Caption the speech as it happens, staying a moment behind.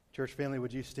Church family,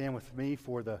 would you stand with me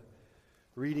for the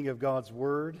reading of God's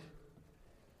Word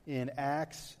in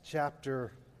Acts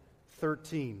chapter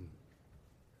 13.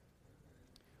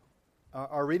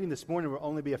 Our reading this morning will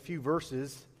only be a few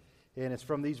verses, and it's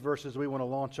from these verses we want to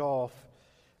launch off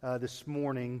this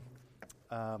morning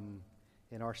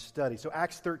in our study. So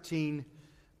Acts 13,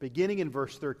 beginning in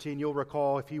verse 13, you'll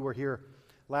recall if you were here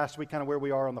last week, kind of where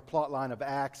we are on the plot line of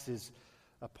Acts is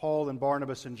Paul and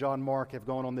Barnabas and John Mark have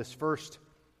gone on this first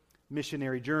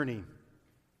missionary journey.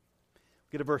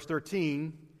 Get to verse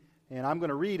 13, and I'm going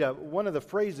to read one of the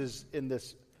phrases in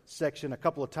this section a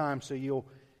couple of times so you'll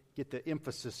get the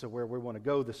emphasis of where we want to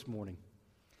go this morning.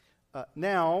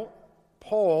 Now,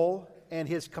 Paul and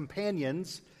his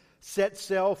companions set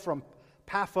sail from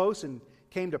Paphos and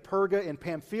came to Perga in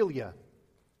Pamphylia,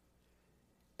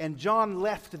 and John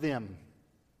left them.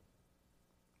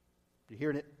 You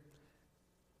hearing it?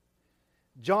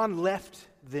 John left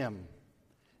them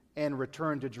and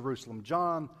returned to Jerusalem.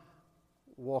 John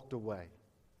walked away.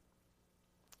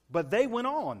 But they went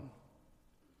on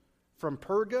from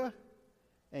Perga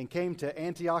and came to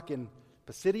Antioch in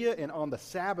Pisidia, and on the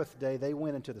Sabbath day they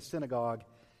went into the synagogue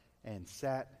and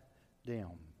sat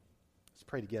down. Let's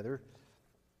pray together.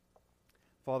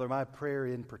 Father, my prayer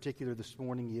in particular this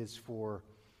morning is for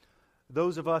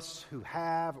those of us who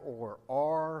have or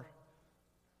are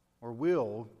or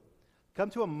will come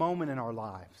to a moment in our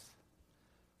lives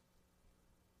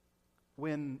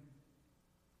when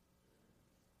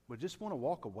we just want to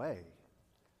walk away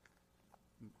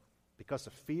because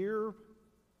of fear,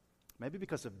 maybe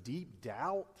because of deep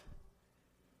doubt,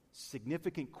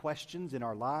 significant questions in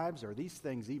our lives. Are these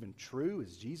things even true?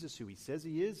 Is Jesus who he says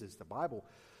he is? Is the Bible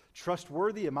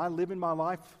trustworthy? Am I living my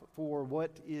life for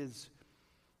what is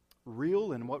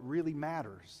real and what really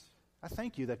matters? I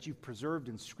thank you that you've preserved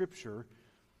in Scripture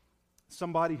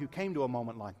somebody who came to a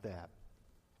moment like that.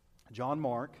 John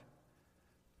Mark.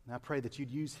 And I pray that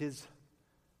you'd use his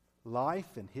life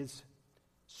and his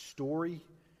story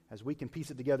as we can piece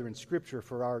it together in Scripture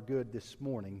for our good this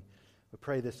morning. We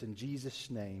pray this in Jesus'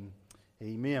 name.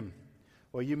 Amen.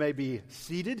 Well, you may be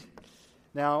seated.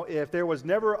 Now, if there was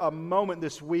never a moment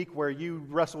this week where you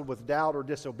wrestled with doubt or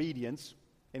disobedience,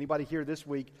 anybody here this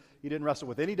week, you didn't wrestle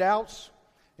with any doubts,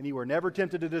 and you were never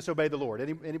tempted to disobey the Lord?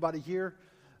 Anybody here?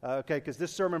 Okay, because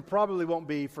this sermon probably won't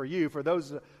be for you. For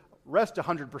those rest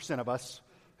 100% of us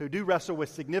who do wrestle with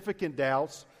significant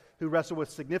doubts, who wrestle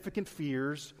with significant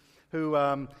fears, who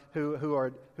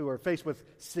are faced with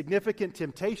significant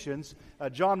temptations,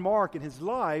 John Mark in his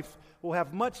life will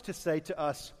have much to say to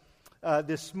us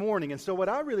this morning. And so what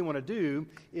I really want to do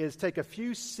is take a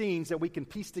few scenes that we can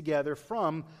piece together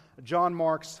from John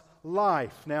Mark's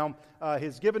life. Now,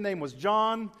 his given name was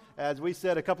John. As we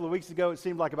said a couple of weeks ago, it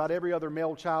seemed like about every other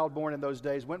male child born in those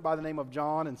days went by the name of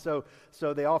John, and so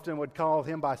they often would call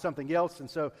him by something else, and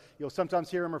so you'll sometimes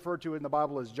hear him referred to in the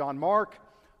Bible as John Mark,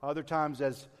 other times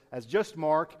as just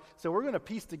Mark. So we're going to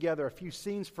piece together a few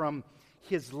scenes from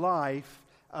his life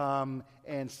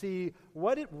and see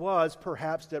what it was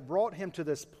perhaps that brought him to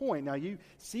this point. Now, you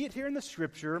see it here in the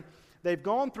Scripture. They've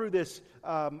gone through this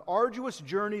arduous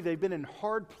journey. They've been in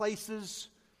hard places.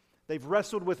 They've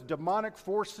wrestled with demonic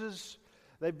forces.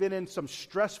 They've been in some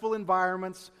stressful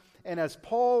environments. And as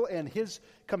Paul and his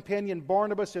companion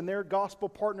Barnabas in their gospel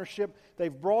partnership,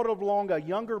 they've brought along a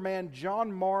younger man,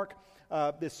 John Mark,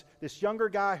 this younger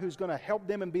guy who's going to help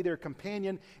them and be their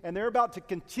companion. And they're about to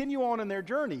continue on in their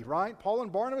journey, right? Paul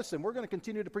and Barnabas, and we're going to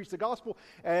continue to preach the gospel.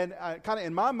 And kind of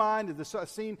in my mind,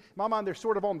 they're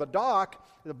sort of on the dock.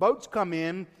 The boats come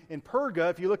in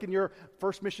Perga. If you look in your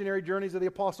first missionary journeys of the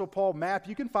Apostle Paul map,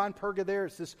 you can find Perga there.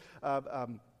 It's this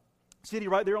city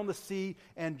right there on the sea.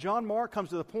 And John Mark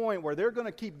comes to the point where they're going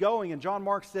to keep going. And John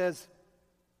Mark says,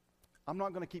 I'm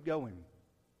not going to keep going.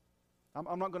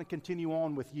 I'm not going to continue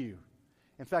on with you.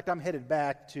 In fact, I'm headed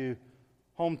back to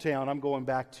hometown. I'm going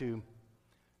back to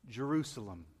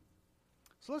Jerusalem.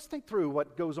 So let's think through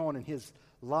what goes on in his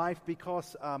life,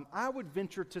 because I would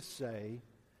venture to say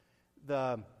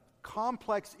the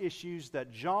complex issues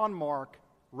that John Mark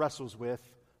wrestles with,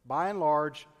 by and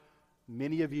large,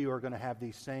 many of you are going to have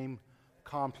these same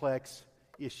complex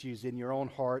issues in your own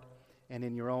heart and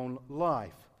in your own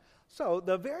life. So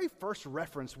the very first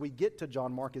reference we get to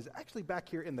John Mark is actually back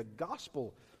here in the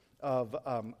Gospel of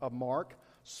Mark.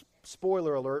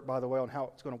 Spoiler alert, by the way, on how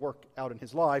it's going to work out in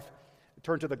his life.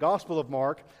 Turn to the Gospel of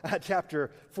Mark, chapter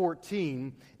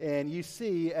 14, and you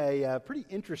see a pretty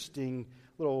interesting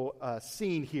little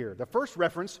scene here. The first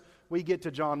reference we get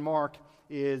to John Mark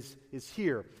is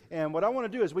here. And what I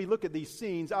want to do as we look at these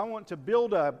scenes, I want to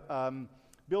build up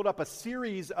a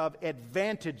series of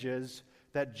advantages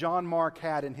that John Mark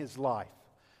had in his life.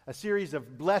 a series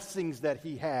of blessings that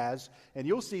he has, and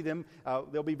you'll see them.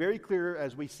 They'll be very clear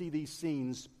as we see these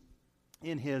scenes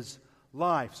in his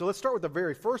life. So let's start with the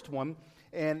very first one.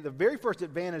 And the very first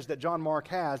advantage that John Mark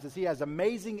has is he has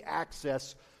amazing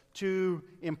access to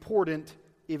important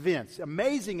events.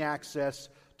 Amazing access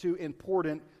to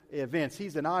important events.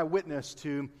 He's an eyewitness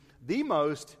to the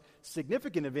most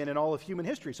significant event in all of human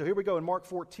history. So here we go in Mark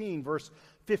 14, verse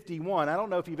 51. I don't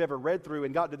know if you've ever read through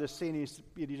and got to this scene and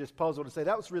you just puzzled and say,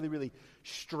 that was really, really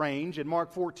strange. In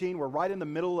Mark 14, we're right in the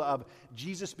middle of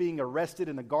Jesus being arrested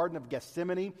in the Garden of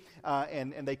Gethsemane,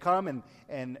 and they come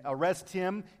and arrest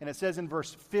him. And it says in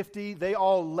verse 50, they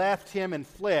all left him and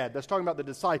fled. That's talking about the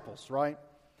disciples, right?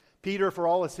 Peter, for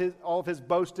all of his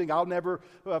boasting, I'll never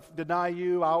deny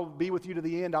you, I'll be with you to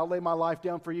the end, I'll lay my life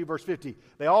down for you. Verse 50,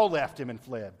 they all left him and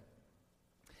fled.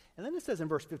 And then it says in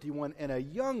verse 51, and a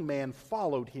young man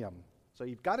followed him. So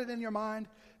you've got it in your mind.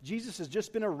 Jesus has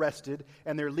just been arrested,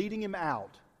 and they're leading him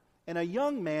out. And a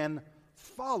young man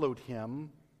followed him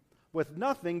with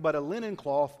nothing but a linen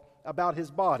cloth about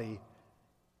his body.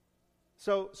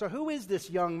 So who is this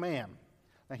young man?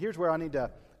 Now here's where I need to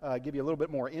give you a little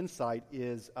bit more insight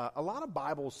is a lot of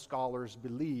Bible scholars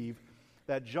believe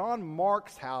that John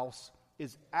Mark's house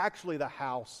is actually the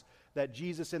house that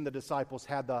Jesus and the disciples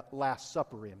had the Last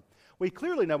Supper in. We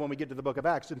clearly know when we get to the book of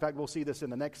Acts, in fact, we'll see this in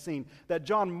the next scene, that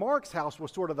John Mark's house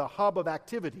was sort of the hub of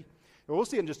activity. And we'll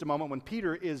see in just a moment when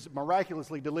Peter is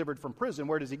miraculously delivered from prison,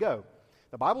 where does he go?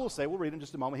 The Bible will say, we'll read in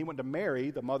just a moment, he went to Mary,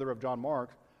 the mother of John Mark,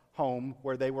 home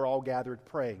where they were all gathered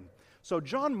praying. So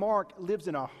John Mark lives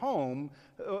in a home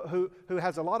who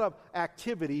has a lot of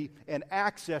activity and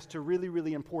access to really,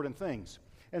 really important things.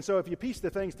 And so if you piece the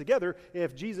things together,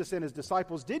 if Jesus and his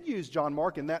disciples did use John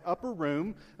Mark in that upper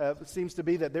room, it seems to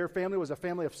be that their family was a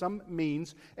family of some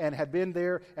means and had been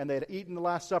there and they had eaten the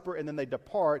Last Supper and then they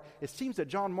depart. It seems that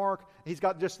John Mark, he's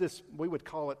got just this, we would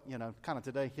call it, kind of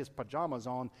today, his pajamas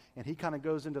on, and he kind of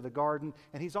goes into the garden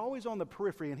and he's always on the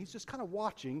periphery and he's just kind of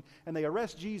watching, and they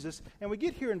arrest Jesus. And we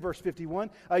get here in verse 51,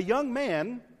 a young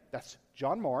man, that's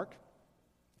John Mark,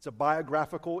 it's a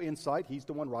biographical insight. He's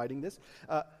the one writing this.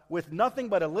 With nothing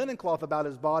but a linen cloth about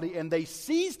his body, and they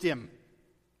seized him.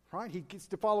 Right? He gets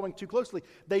to following too closely.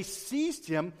 They seized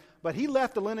him, but he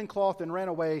left the linen cloth and ran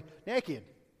away naked.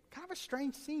 Kind of a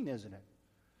strange scene, isn't it?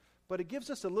 But it gives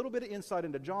us a little bit of insight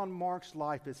into John Mark's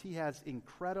life as he has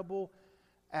incredible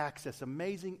access,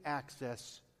 amazing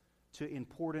access to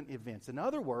important events. In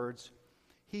other words,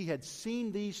 he had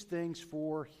seen these things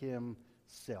for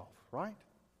himself, right?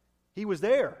 He was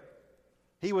there.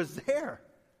 He was there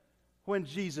when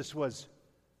Jesus was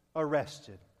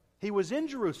arrested. He was in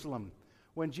Jerusalem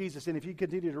when Jesus, and if you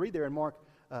continue to read there in Mark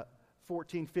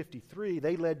 14:53,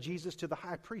 they led Jesus to the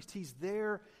high priest. He's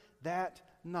there that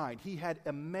night. He had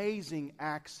amazing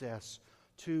access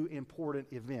to important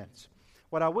events.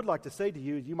 What I would like to say to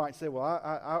you, you might say, well,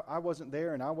 I wasn't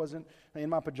there and I wasn't in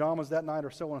my pajamas that night,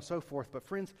 or so on and so forth. But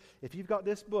friends, if you've got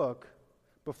this book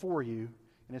before you,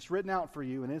 and it's written out for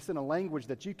you, and it's in a language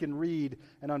that you can read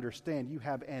and understand, you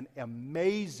have an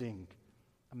amazing,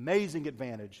 amazing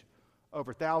advantage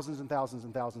over thousands and thousands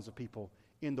and thousands of people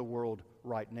in the world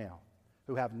right now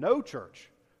who have no church,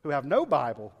 who have no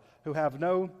Bible, who have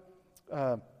no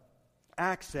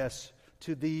access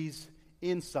to these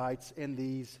insights and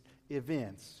these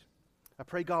events. I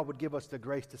pray God would give us the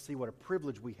grace to see what a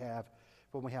privilege we have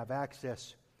when we have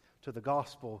access to the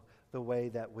gospel the way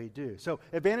that we do. So,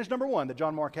 advantage number one that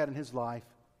John Mark had in his life,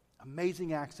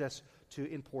 amazing access to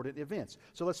important events.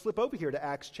 So let's flip over here to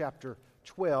Acts chapter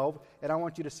 12, and I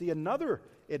want you to see another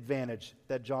advantage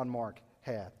that John Mark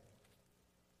had.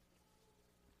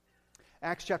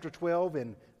 Acts chapter 12,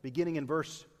 and beginning in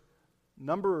verse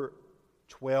number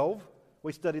 12.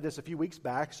 We studied this a few weeks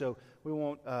back, so we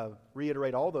won't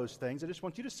reiterate all those things. I just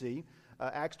want you to see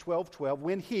Acts 12:12.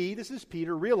 When he, this is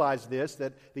Peter, realized this,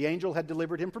 that the angel had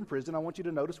delivered him from prison, I want you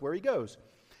to notice where he goes.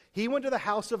 He went to the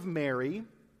house of Mary,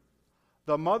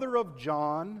 the mother of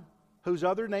John, whose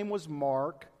other name was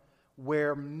Mark,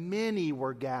 where many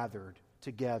were gathered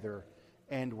together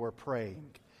and were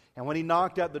praying. And when he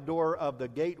knocked at the door of the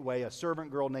gateway, a servant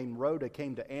girl named Rhoda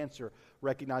came to answer,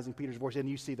 recognizing Peter's voice, and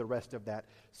you see the rest of that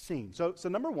scene. So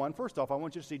number one, first off, I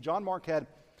want you to see John Mark had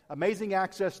amazing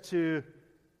access to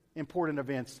important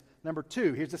events. Number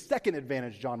two, here's the second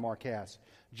advantage John Mark has.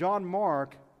 John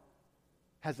Mark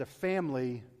has a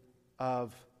family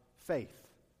of faith.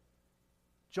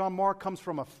 John Mark comes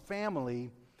from a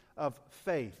family of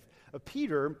faith.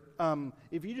 Peter,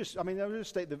 if you just, I'll just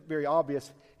state the very obvious.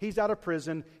 He's out of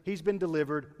prison. He's been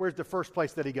delivered. Where's the first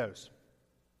place that he goes?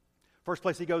 First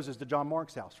place he goes is to John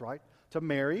Mark's house, right? To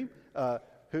Mary,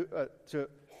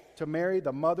 to to Mary,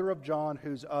 the mother of John,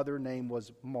 whose other name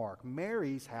was Mark.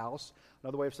 Mary's house,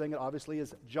 another way of saying it obviously,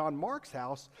 is John Mark's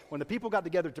house. When the people got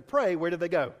together to pray, where did they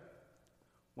go?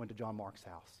 Went to John Mark's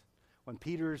house. When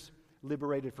Peter's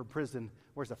liberated from prison,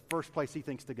 where's the first place he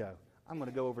thinks to go? I'm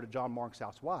going to go over to John Mark's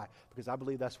house. Why? Because I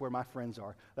believe that's where my friends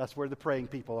are. That's where the praying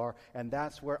people are. And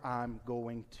that's where I'm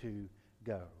going to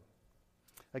go.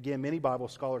 Again, many Bible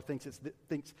scholars thinks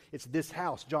it's this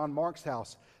house, John Mark's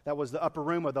house, that was the upper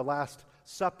room of the Last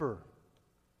Supper.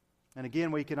 And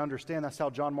again, we can understand that's how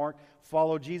John Mark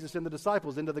followed Jesus and the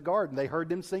disciples into the garden. They heard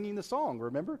them singing the song,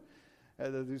 remember?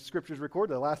 The scriptures record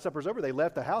the Last Supper's over. They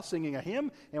left the house singing a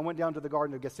hymn and went down to the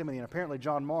Garden of Gethsemane. And apparently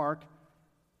John Mark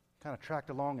kind of tracked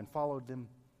along and followed them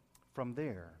from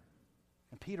there.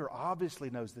 And Peter obviously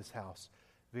knows this house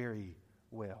very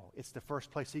well. It's the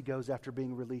first place he goes after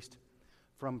being released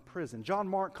from prison. John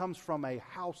Mark comes from a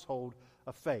household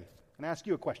of faith. Can I ask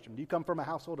you a question? Do you come from a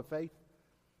household of faith?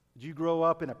 Did you grow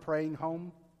up in a praying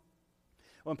home?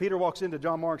 When Peter walks into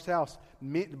John Mark's house,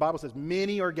 the Bible says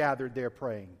many are gathered there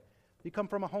praying. Do you come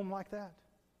from a home like that?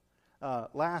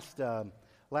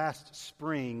 Last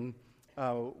spring,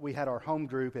 we had our home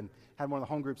group and had one of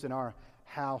the home groups in our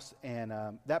house. And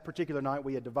that particular night,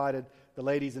 we had divided the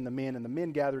ladies and the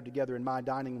men gathered together in my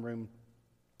dining room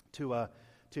to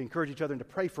encourage each other and to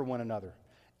pray for one another.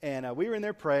 And we were in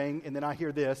there praying, and then I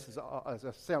hear this. It's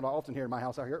a sound I often hear in my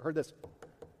house. I heard this.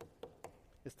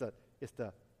 It's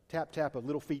the tap of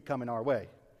little feet coming our way.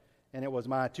 And it was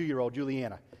my 2-year-old,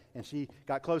 Juliana. And she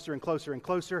got closer and closer and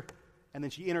closer, and then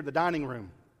she entered the dining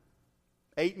room.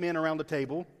 8 men around the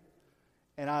table.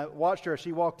 And I watched her as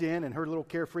she walked in and her little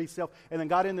carefree self, and then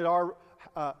got into our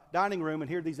dining room and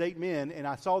here these 8 men, and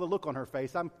I saw the look on her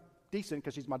face. I'm decent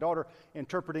because she's my daughter,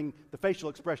 interpreting the facial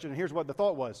expression, and here's what the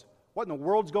thought was. What in the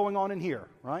world's going on in here,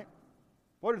 right?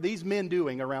 What are these men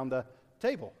doing around the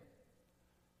table?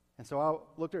 And so I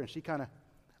looked at her, and she kind of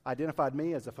identified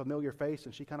me as a familiar face,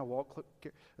 and she kind of walked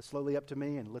slowly up to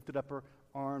me and lifted up her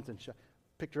arms and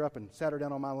picked her up and sat her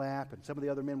down on my lap, and some of the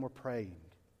other men were praying,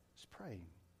 just praying.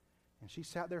 And she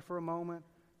sat there for a moment,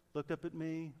 looked up at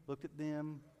me, looked at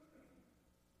them,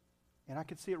 and I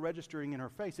could see it registering in her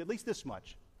face, at least this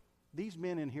much. These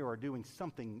men in here are doing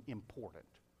something important,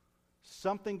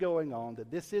 something going on,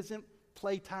 that this isn't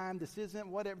playtime, this isn't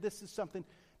whatever, this is something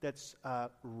that's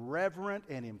reverent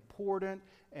and important.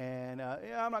 And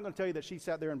I'm not going to tell you that she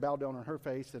sat there and bowed down on her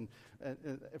face and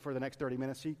for the next 30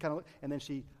 minutes. She kind of, and then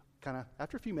she kind of,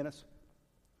 after a few minutes,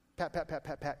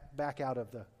 pat, back out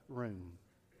of the room.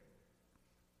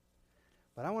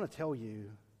 But I want to tell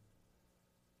you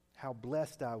how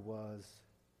blessed I was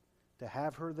to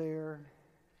have her there.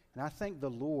 And I thank the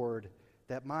Lord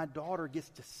that my daughter gets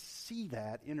to see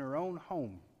that in her own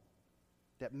home.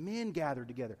 That men gather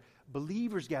together,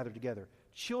 believers gather together,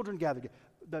 children gather together,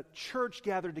 the church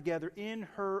gathered together in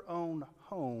her own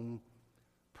home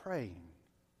praying.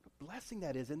 What a blessing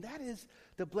that is. And that is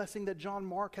the blessing that John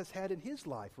Mark has had in his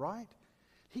life, right?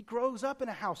 He grows up in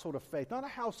a household of faith, not a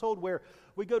household where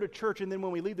we go to church and then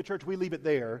when we leave the church, we leave it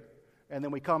there, and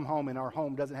then we come home and our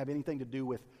home doesn't have anything to do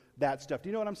with that stuff. Do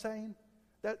you know what I'm saying?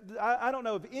 I don't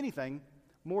know of anything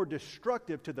more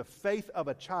destructive to the faith of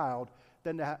a child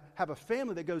than to have a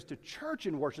family that goes to church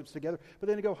and worships together, but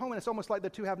then to go home and it's almost like the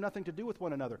two have nothing to do with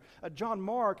one another. John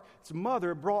Mark's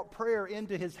mother brought prayer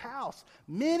into his house.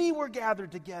 Many were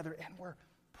gathered together and were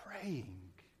praying.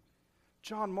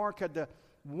 John Mark had the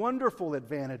wonderful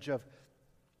advantage of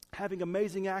having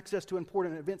amazing access to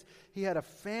important events. He had a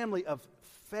family of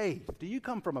faith. Do you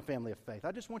come from a family of faith?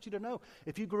 I just want you to know,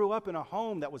 if you grew up in a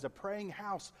home that was a praying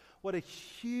house, what a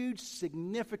huge,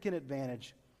 significant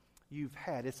advantage you've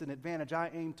had. It's an advantage I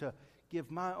aim to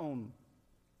give my own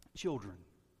children.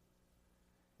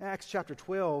 Acts chapter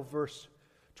 12, verse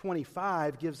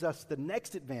 25 gives us the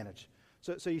next advantage.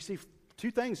 So you see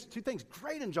two things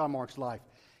great in John Mark's life.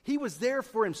 He was there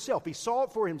for himself. He saw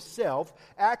it for himself,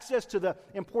 access to the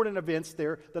important events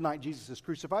there the night Jesus is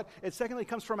crucified. And secondly, it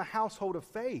comes from a household of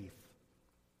faith.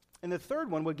 And the third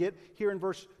one we get here in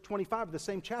verse 25 of the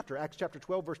same chapter, Acts chapter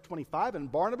 12, verse 25.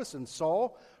 And Barnabas and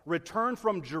Saul returned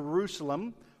from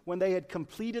Jerusalem when they had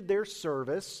completed their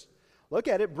service. Look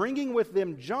at it, bringing with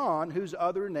them John, whose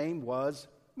other name was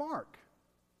Mark.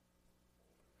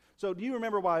 So do you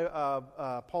remember why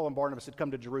Paul and Barnabas had come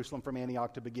to Jerusalem from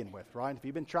Antioch to begin with, right? If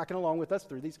you've been tracking along with us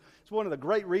through these, it's one of the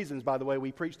great reasons, by the way,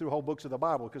 we preach through whole books of the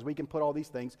Bible, because we can put all these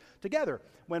things together.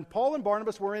 When Paul and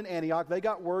Barnabas were in Antioch, they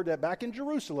got word that back in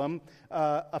Jerusalem,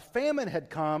 a famine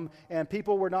had come and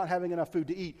people were not having enough food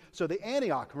to eat. So the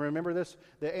Antioch, remember this?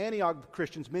 The Antioch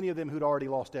Christians, many of them who'd already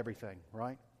lost everything,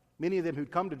 right? many of them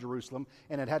who'd come to Jerusalem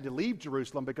and had to leave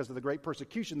Jerusalem because of the great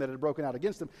persecution that had broken out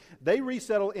against them, they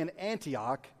resettle in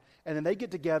Antioch, and then they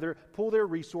get together, pull their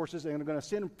resources, and are going to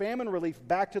send famine relief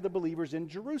back to the believers in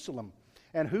Jerusalem.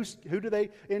 And who do they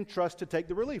entrust to take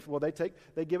the relief? Well,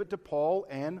 they give it to Paul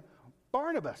and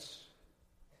Barnabas.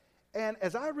 And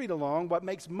as I read along, what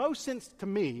makes most sense to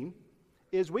me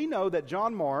is we know that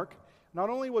John Mark, not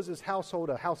only was his household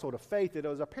a household of faith, it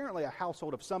was apparently a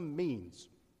household of some means.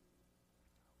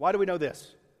 Why do we know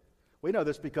this? We know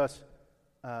this because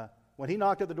when he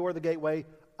knocked at the door of the gateway,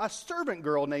 a servant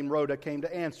girl named Rhoda came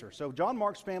to answer. So John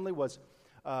Mark's family was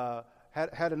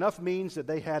had enough means that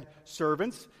they had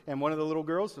servants, and one of the little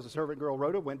girls, the servant girl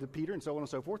Rhoda, went to Peter and so on and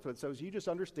so forth. So as you just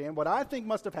understand, what I think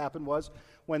must have happened was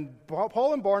when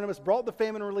Paul and Barnabas brought the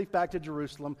famine relief back to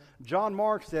Jerusalem, John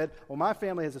Mark said, well, my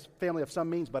family is a family of some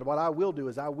means, but what I will do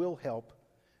is I will help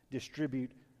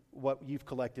distribute what you've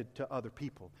collected to other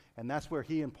people. And that's where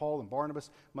he and Paul and Barnabas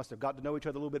must have got to know each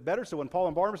other a little bit better. So when Paul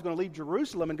and Barnabas are going to leave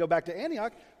Jerusalem and go back to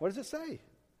Antioch, what does it say?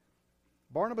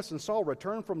 Barnabas and Saul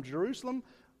returned from Jerusalem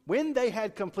when they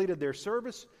had completed their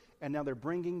service, and now they're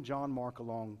bringing John Mark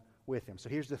along with him. So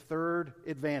here's the third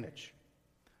advantage.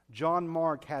 John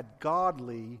Mark had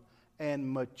godly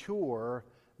and mature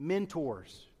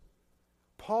mentors.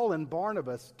 Paul and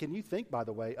Barnabas, can you think, by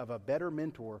the way, of a better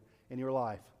mentor in your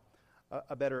life,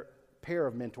 a better pair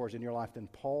of mentors in your life than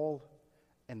Paul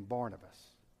and Barnabas?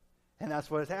 And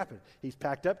that's what has happened. He's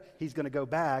packed up. He's going to go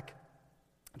back.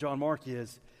 John Mark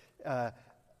is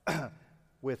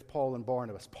with Paul and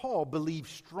Barnabas. Paul believed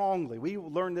strongly. We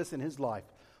learned this in his life.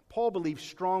 Paul believed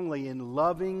strongly in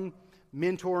loving,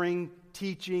 mentoring,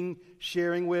 teaching,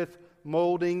 sharing with,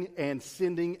 molding, and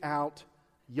sending out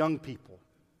young people.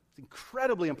 It's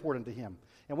incredibly important to him.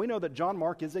 And we know that John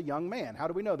Mark is a young man. How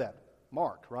do we know that?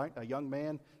 Mark, right? A young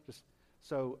man. Just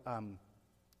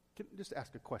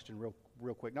ask a question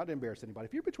real quick, not to embarrass anybody.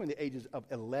 If you're between the ages of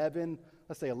 11,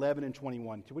 let's say 11 and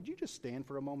 21, would you just stand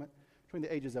for a moment? Between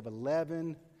the ages of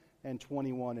 11 and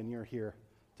 21, and you're here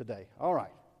today. All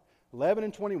right, 11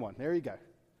 and 21, there you go.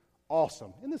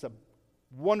 Awesome. Isn't this a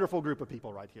wonderful group of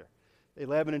people right here?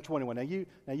 11 and 21.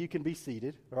 Now you can be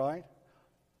seated, right?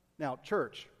 Now,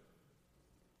 church,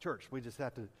 we just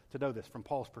have to know this from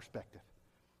Paul's perspective.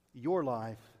 Your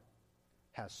life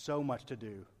has so much to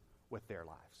do with their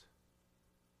lives.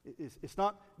 It's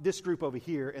not this group over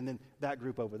here and then that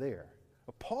group over there.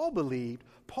 But Paul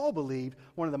believed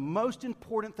one of the most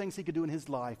important things he could do in his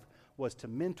life was to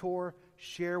mentor,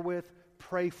 share with,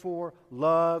 pray for,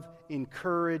 love,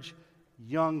 encourage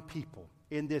young people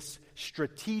in this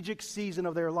strategic season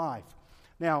of their life.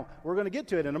 Now, we're going to get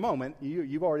to it in a moment.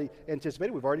 You've already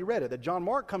anticipated, we've already read it, that John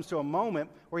Mark comes to a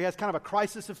moment where he has kind of a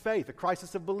crisis of faith, a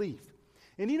crisis of belief.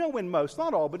 And you know when most,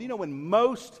 not all, but you know when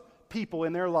most people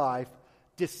in their life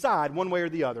decide one way or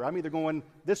the other. I'm either going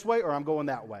this way or I'm going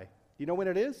that way. You know when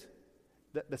it is?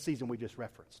 The season we just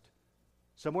referenced.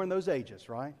 Somewhere in those ages,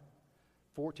 right?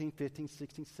 14, 15,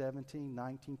 16, 17,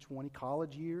 19, 20,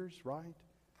 college years, right?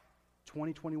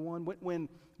 20, 21. When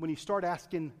you start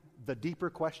asking the deeper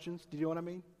questions, do you know what I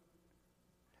mean?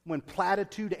 When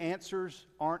platitude answers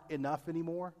aren't enough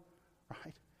anymore,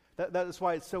 right? That's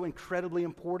why it's so incredibly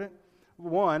important.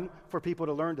 One, for people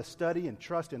to learn to study and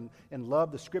trust and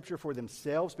love the Scripture for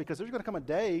themselves, because there's going to come a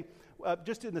day,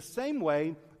 just in the same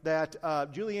way that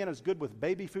Juliana's good with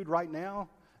baby food right now,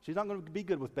 she's not going to be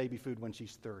good with baby food when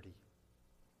she's 30.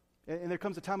 And there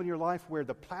comes a time in your life where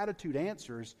the platitude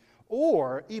answers,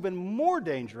 or even more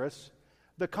dangerous,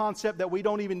 the concept that we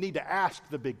don't even need to ask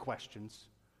the big questions,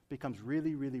 becomes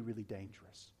really, really, really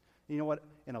dangerous. You know what?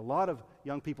 In a lot of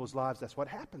young people's lives, that's what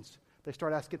happens. They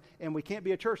start asking, and we can't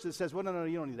be a church that says, well, no,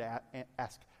 you don't need to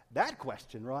ask that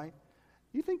question, right?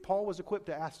 You think Paul was equipped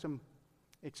to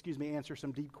answer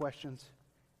some deep questions?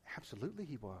 Absolutely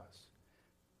he was.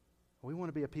 We want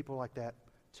to be a people like that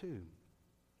too.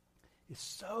 It's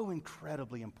so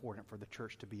incredibly important for the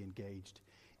church to be engaged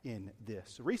in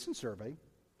this. A recent survey,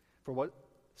 for what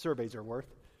surveys are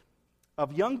worth,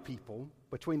 of young people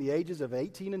between the ages of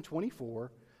 18 and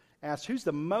 24 asked, who's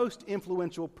the most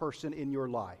influential person in your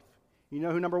life? You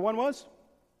know who number one was?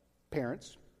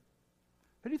 Parents.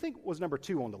 Who do you think was number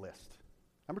two on the list?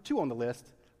 Number two on the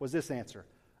list was this answer: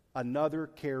 another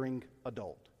caring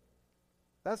adult.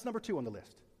 That's number two on the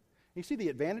list. You see the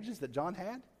advantages that John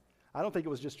had? I don't think it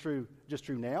was just true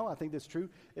now. I think that's true.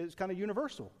 It's kind of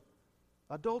universal.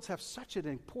 Adults have such an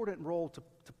important role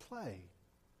to play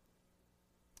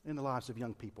in the lives of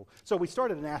young people. So we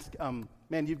started and asked,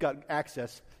 man, you've got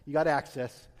access. You got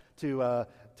access to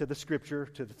the Scripture,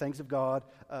 to the things of God.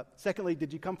 Secondly,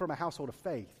 did you come from a household of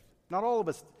faith? Not all of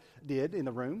us did in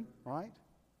the room, right?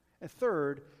 And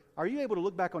third, are you able to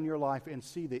look back on your life and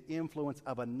see the influence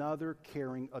of another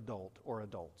caring adult or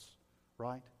adults,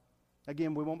 right?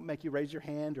 Again, we won't make you raise your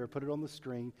hand or put it on the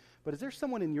screen, but is there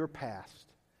someone in your past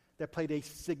that played a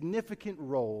significant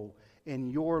role in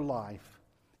your life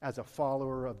as a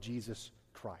follower of Jesus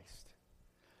Christ?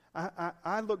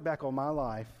 I look back on my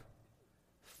life,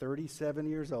 37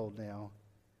 years old now,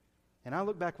 and I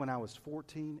look back when I was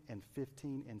 14 and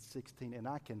 15 and 16, and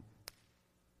I can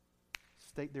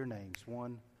state their names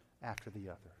one after the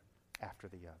other, after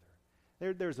the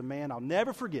other. There's a man I'll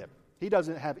never forget. He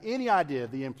doesn't have any idea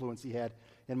of the influence he had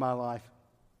in my life.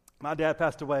 My dad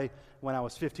passed away when I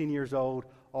was 15 years old,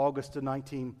 August of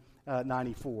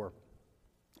 1994.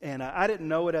 And I didn't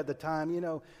know it at the time,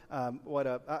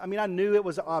 I knew it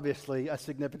was obviously a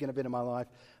significant event in my life,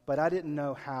 but I didn't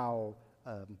know how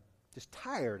just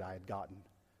tired I had gotten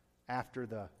after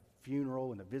the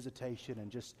funeral and the visitation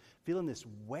and just feeling this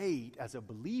weight as a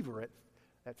believer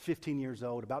at 15 years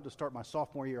old, about to start my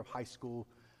sophomore year of high school,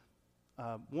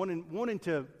 wanting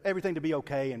to everything to be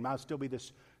okay, and I'll still be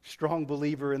this strong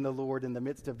believer in the Lord in the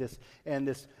midst of this. And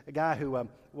this guy who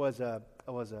was a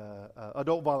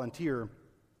adult volunteer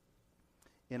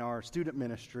in our student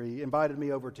ministry invited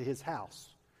me over to his house.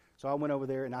 So I went over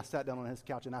there and I sat down on his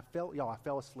couch and I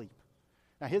fell asleep.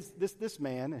 Now this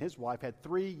man and his wife had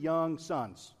 3 young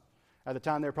sons. At the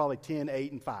time they were probably 10,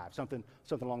 8, and 5, something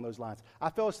along those lines. I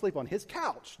fell asleep on his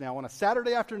couch now on a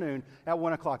Saturday afternoon at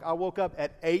 1 o'clock. I woke up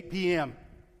at 8 p.m.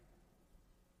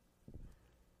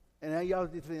 And now y'all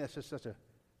think that's just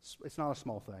it's not a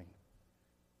small thing.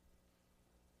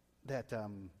 That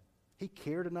he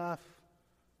cared enough,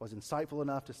 was insightful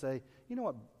enough to say, you know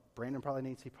what Brandon probably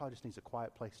needs? He probably just needs a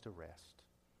quiet place to rest.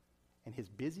 And his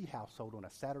busy household on a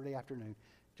Saturday afternoon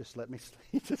just let me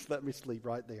sleep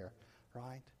right there,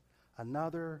 right?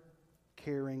 Another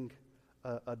caring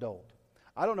adult.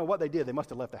 I don't know what they did. They must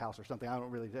have left the house or something. I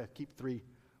don't really keep 3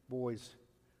 boys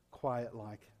quiet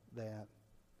like that.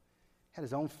 Had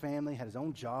his own family, had his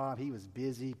own job. He was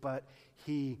busy, but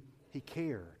he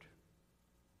cared.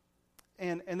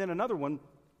 And then another one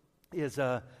is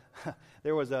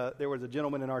there was a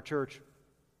gentleman in our church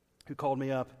who called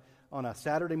me up on a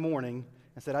Saturday morning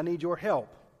and said, I need your help.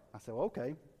 I said, well,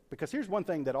 okay. Because here's one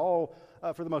thing that all,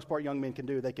 for the most part, young men can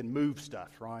do. They can move stuff,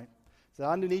 right? So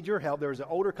I need your help. There was an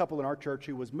older couple in our church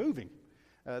who was moving.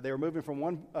 They were moving from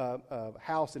one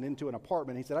house and into an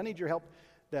apartment. He said, I need your help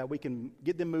that we can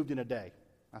get them moved in a day.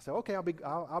 I said, okay,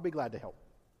 I'll be glad to help.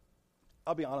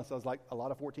 I'll be honest, I was like a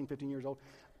lot of 14, 15 years old.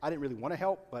 I didn't really want to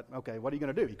help, but okay, what are you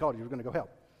going to do? He called you were going to go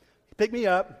help. He picked me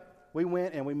up. We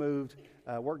went and we moved,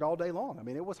 worked all day long. I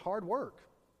mean, it was hard work.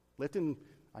 Lifting,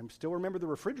 I still remember the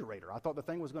refrigerator. I thought the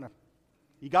thing was going to,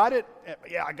 you got it?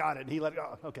 Yeah, I got it. And he let it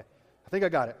go. Okay, I think I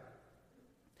got it.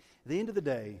 At the end of the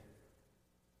day,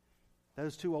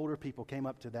 those 2 older people came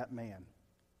up to that man,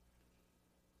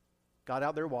 got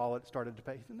out their wallet, started to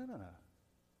pay. He said, no, we're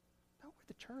at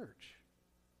the church.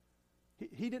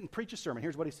 He didn't preach a sermon.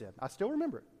 Here's what he said. I still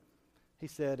remember it. He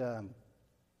said,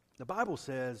 the Bible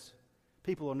says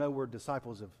people will know we're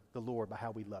disciples of the Lord by how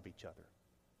we love each other.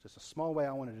 Just a small way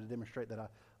I wanted to demonstrate that I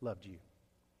loved you.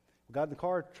 We got in the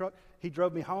car, truck. He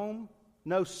drove me home.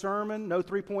 No sermon, no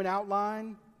 3-point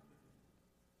outline,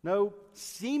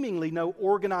 seemingly no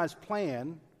organized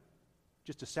plan.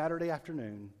 Just a Saturday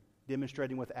afternoon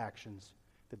demonstrating with actions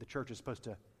that the church is supposed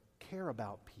to care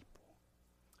about people.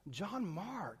 John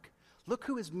Mark, look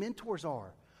who his mentors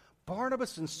are.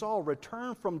 Barnabas and Saul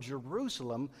returned from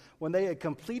Jerusalem when they had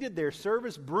completed their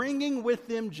service, bringing with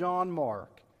them John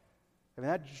Mark. I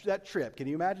mean, that trip, can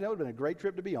you imagine? That would have been a great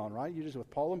trip to be on, right? You're just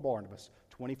with Paul and Barnabas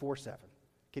 24/7.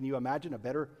 Can you imagine a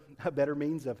better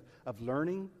means of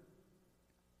learning?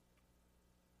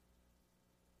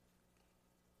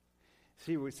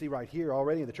 We see right here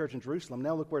already in the church in Jerusalem.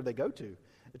 Now look where they go to.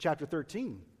 Chapter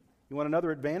 13. You want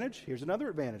another advantage? Here's another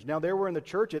advantage. Now there were in the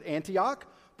church at Antioch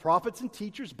prophets and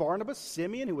teachers, Barnabas,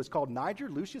 Simeon, who was called Niger,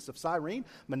 Lucius of Cyrene,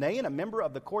 Manaen, a member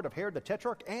of the court of Herod the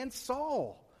Tetrarch, and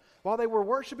Saul. While they were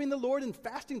worshiping the Lord and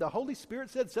fasting, the Holy Spirit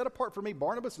said, set apart for me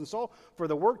Barnabas and Saul for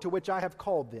the work to which I have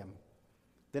called them.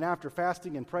 Then after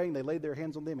fasting and praying, they laid their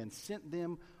hands on them and sent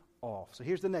them off. So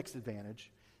here's the next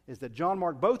advantage, is that John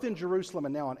Mark, both in Jerusalem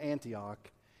and now in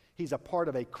Antioch, he's a part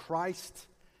of a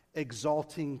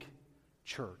Christ-exalting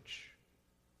church.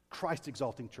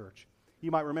 Christ-exalting church.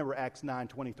 You might remember Acts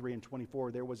 9:23 and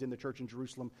 24. There was in the church in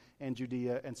Jerusalem and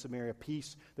Judea and Samaria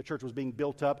peace. The church was being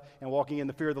built up and walking in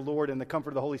the fear of the Lord and the comfort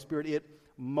of the Holy Spirit. It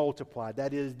multiplied.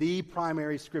 That is the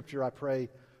primary scripture I pray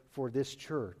for this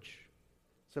church.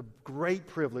 It's a great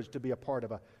privilege to be a part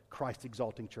of a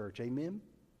Christ-exalting church. Amen?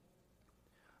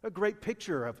 A great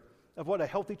picture of what a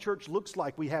healthy church looks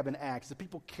like we have in Acts, the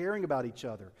people caring about each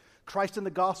other. Christ and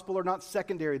the gospel are not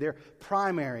secondary. They're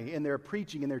primary in their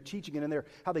preaching and their teaching and in their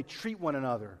how they treat one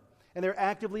another. And they're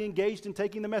actively engaged in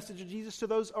taking the message of Jesus to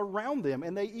those around them.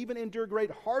 And they even endure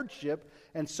great hardship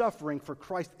and suffering for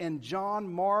Christ. And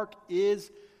John Mark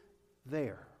is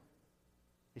there.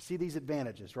 You see these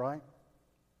advantages, right?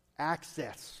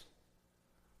 Access,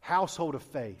 household of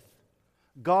faith,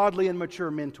 godly and mature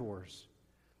mentors,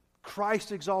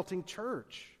 Christ-exalting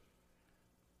church.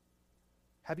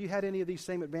 Have you had any of these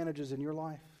same advantages in your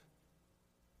life?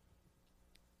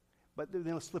 But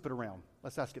then let's flip it around.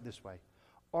 Let's ask it this way.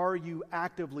 Are you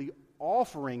actively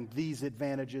offering these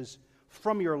advantages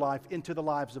from your life into the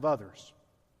lives of others?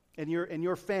 In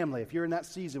your family, if you're in that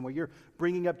season where you're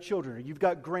bringing up children, or you've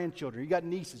got grandchildren, you've got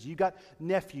nieces, you've got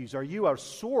nephews, are you a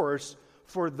source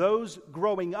for those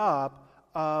growing up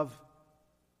of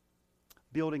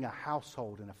building a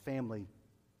household and a family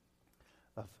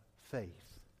of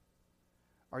faith?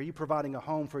 Are you providing a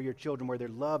home for your children where they're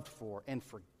loved for and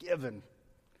forgiven,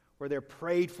 where they're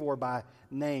prayed for by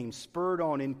name, spurred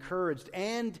on, encouraged,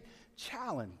 and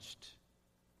challenged?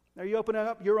 Are you opening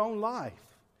up your own life?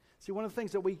 See, one of the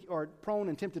things that we are prone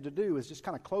and tempted to do is just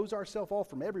kind of close ourselves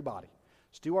off from everybody.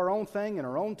 Just do our own thing in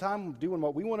our own time, doing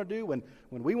what we want to do when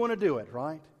we want to do it,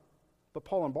 right? But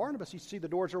Paul and Barnabas, you see the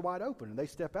doors are wide open, and they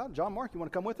step out. John Mark, you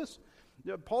want to come with us?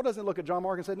 Paul doesn't look at John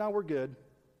Mark and say, no, we're good.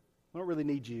 We don't really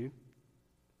need you.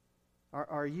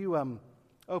 Are you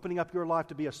opening up your life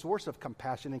to be a source of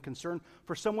compassion and concern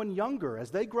for someone younger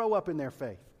as they grow up in their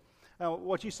faith? Now,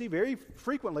 what you see very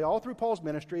frequently all through Paul's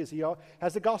ministry is he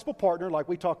has a gospel partner like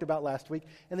we talked about last week,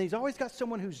 and then he's always got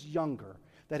someone who's younger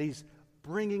that he's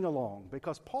bringing along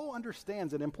because Paul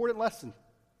understands an important lesson.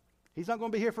 He's not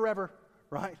going to be here forever,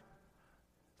 right?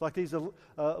 It's like these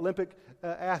Olympic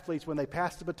athletes when they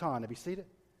pass the baton. Have you seen it?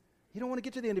 You don't want to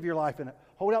get to the end of your life and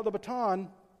hold out the baton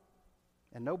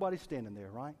and nobody's standing there,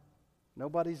 right?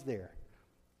 Nobody's there.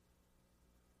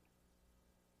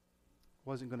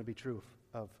 Wasn't going to be true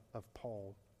of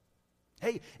Paul.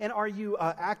 Hey, and are you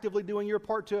actively doing your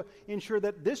part to ensure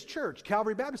that this church,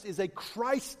 Calvary Baptist, is a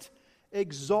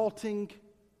Christ-exalting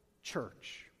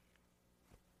church?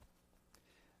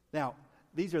 Now,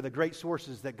 these are the great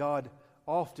sources that God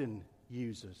often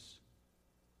uses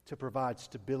to provide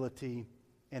stability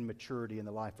and maturity in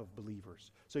the life of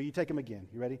believers. So you take them again.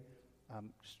 You ready?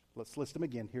 Let's list them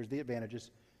again. Here's the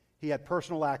advantages. He had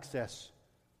personal access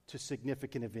to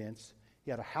significant events.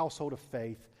 He had a household of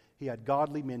faith. He had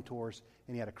godly mentors.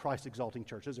 And he had a Christ-exalting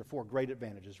church. Those are four great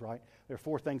advantages, right? There are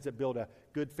four things that build a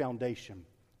good foundation.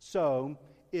 So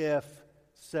if,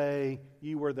 say,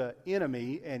 you were the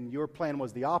enemy and your plan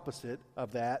was the opposite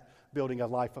of that, building a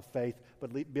life of faith,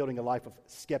 but building a life of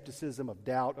skepticism, of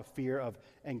doubt, of fear, of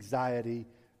anxiety,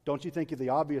 don't you think the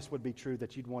obvious would be true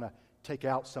that you'd want to take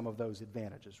out some of those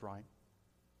advantages, right?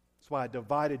 That's why a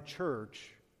divided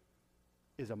church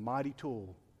is a mighty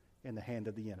tool in the hand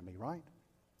of the enemy, right?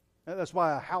 That's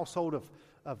why a household of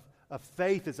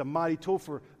faith is a mighty tool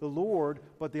for the Lord,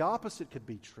 but the opposite could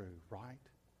be true, right?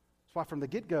 That's why from the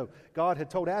get-go, God had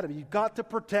told Adam, you've got to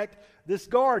protect this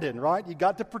garden, right? You've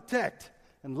got to protect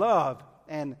and love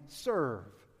and serve.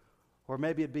 Or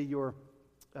maybe it'd be your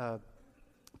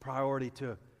priority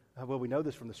to, well, we know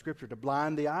this from the Scripture, to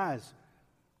blind the eyes,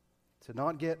 to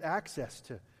not get access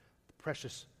to the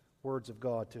precious words of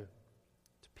God to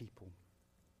people.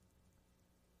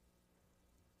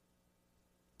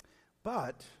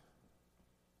 But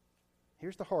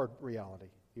here's the hard reality.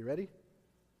 You ready?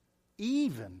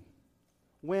 Even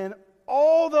when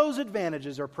all those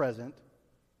advantages are present,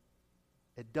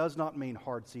 it does not mean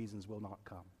hard seasons will not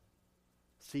come.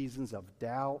 Seasons of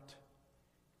doubt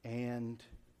and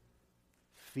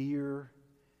fear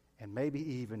and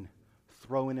maybe even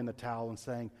throwing in the towel and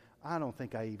saying, I don't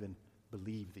think I even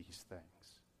believe these things.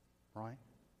 Right?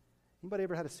 Anybody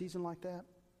ever had a season like that?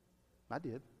 I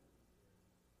did.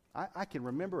 I can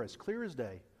remember as clear as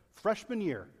day, freshman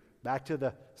year, back to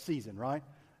the season, right?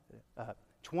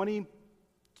 20,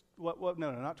 no,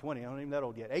 not 20, I'm not even that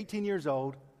old yet. 18 years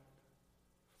old,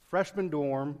 freshman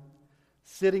dorm,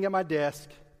 sitting at my desk,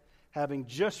 having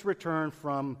just returned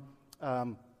from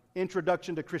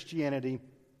Introduction to Christianity,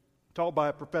 taught by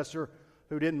a professor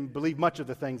who didn't believe much of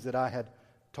the things that I had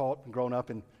taught and grown up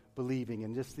in believing.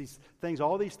 And just these things,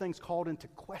 all these things called into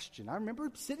question. I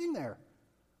remember sitting there,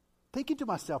 thinking to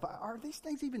myself, are these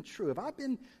things even true? Have I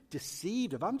been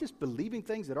deceived? Have I just believing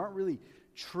things that aren't really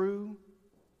true?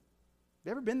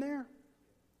 You ever been there?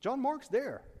 John Mark's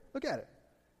there. Look at it.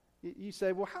 You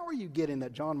say, well, how are you getting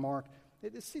that John Mark?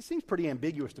 It seems pretty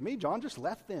ambiguous to me. John just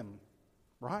left them,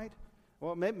 right?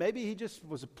 Well, maybe he just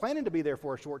was planning to be there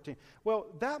for a short time. Well,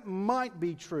 that might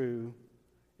be true,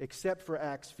 except for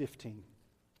Acts 15.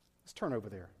 Let's turn over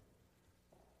there.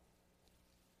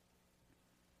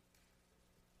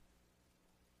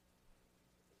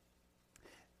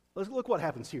 Let's look what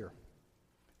happens here.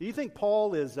 Do you think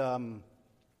Paul is a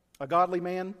godly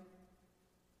man?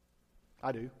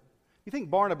 I do. You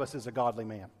think Barnabas is a godly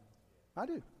man? I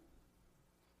do.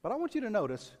 But I want you to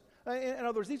notice, in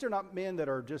other words, these are not men that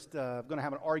are just going to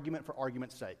have an argument for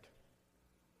argument's sake.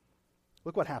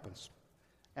 Look what happens.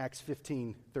 Acts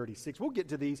 15:36. We'll get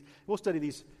to these. We'll study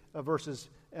these verses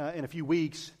in a few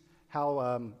weeks,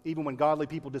 how even when godly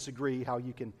people disagree, how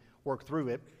you can work through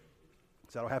it.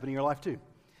 So that'll happen in your life too.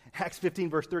 Acts 15,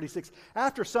 verse 36.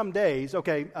 After some days,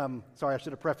 sorry, I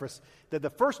should have prefaced that the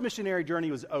first missionary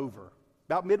journey was over.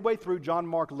 About midway through, John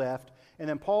Mark left, and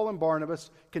then Paul and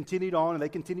Barnabas continued on, and they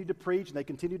continued to preach, and they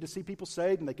continued to see people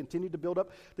saved, and they continued to build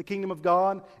up the kingdom of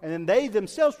God. And then they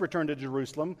themselves returned to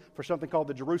Jerusalem for something called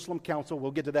the Jerusalem Council.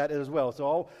 We'll get to that as well. So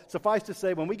I'll suffice to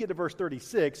say, when we get to verse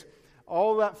 36,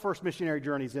 all that first missionary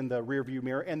journey is in the rearview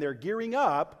mirror, and they're gearing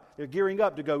up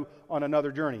to go on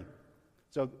another journey.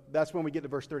 So that's when we get to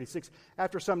verse 36.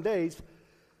 After some days,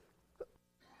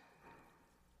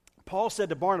 Paul said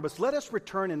to Barnabas, "Let us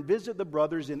return and visit the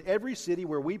brothers in every city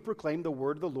where we proclaim the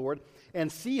word of the Lord and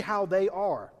see how they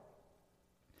are."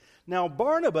 Now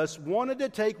Barnabas wanted to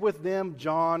take with them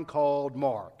John called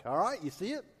Mark. All right, you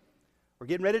see it? We're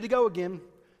getting ready to go again.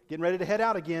 Getting ready to head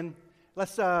out again.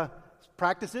 Let's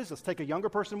practice this. Let's take a younger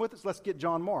person with us. Let's get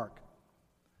John Mark.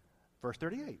 Verse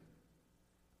 38.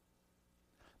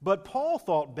 But Paul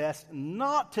thought best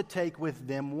not to take with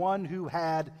them one who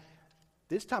had,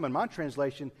 this time in my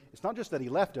translation, it's not just that he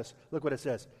left us. Look what it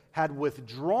says. Had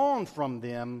withdrawn from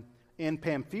them in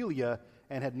Pamphylia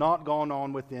and had not gone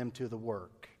on with them to the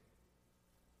work.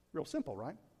 Real simple,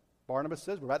 right? Barnabas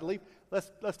says, we're about to leave.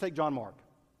 Let's take John Mark.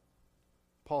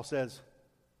 Paul says,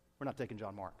 we're not taking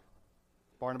John Mark.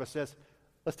 Barnabas says,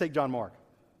 let's take John Mark.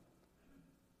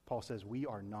 Paul says, we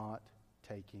are not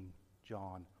taking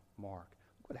John Mark.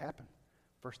 What happened?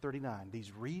 Verse 39, these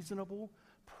reasonable,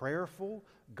 prayerful,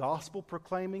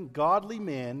 gospel-proclaiming, godly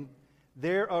men,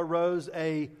 there arose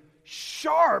a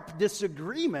sharp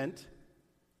disagreement,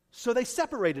 so they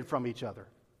separated from each other.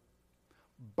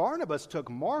 Barnabas took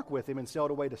Mark with him and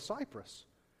sailed away to Cyprus,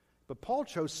 but Paul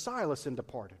chose Silas and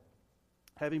departed,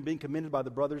 having been commended by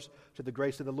the brothers to the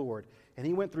grace of the Lord. And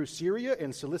he went through Syria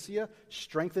and Cilicia,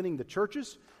 strengthening the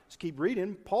churches. Let's keep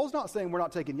reading. Paul's not saying we're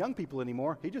not taking young people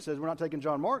anymore. He just says we're not taking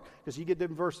John Mark, because you get to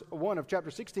verse 1 of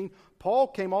chapter 16. Paul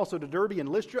came also to Derbe and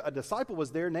Lystra. A disciple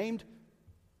was there named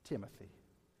Timothy,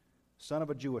 son of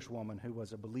a Jewish woman who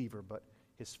was a believer, but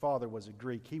his father was a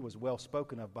Greek. He was well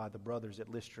spoken of by the brothers at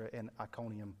Lystra and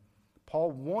Iconium.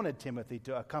 Paul wanted Timothy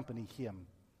to accompany him.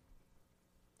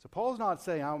 So Paul's not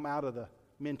saying I'm out of the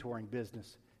mentoring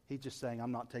business. He's just saying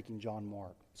I'm not taking John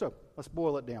Mark. So let's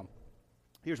boil it down.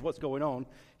 Here's what's going on.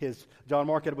 John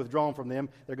Mark had withdrawn from them.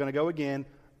 They're going to go again.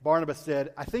 Barnabas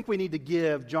said, I think we need to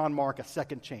give John Mark a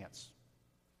second chance.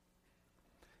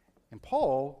 And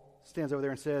Paul stands over there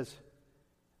and says,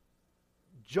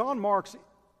 John Mark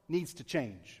needs to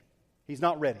change. He's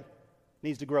not ready.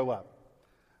 Needs to grow up.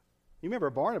 You remember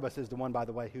Barnabas is the one, by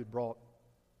the way, who brought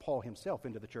Paul himself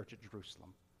into the church at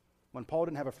Jerusalem. When Paul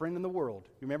didn't have a friend in the world.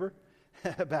 You remember?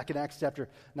 Back in Acts chapter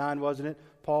 9, wasn't it?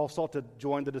 Paul sought to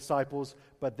join the disciples,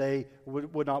 but they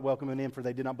would not welcome him in, for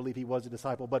they did not believe he was a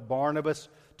disciple. But Barnabas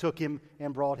took him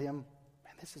and brought him.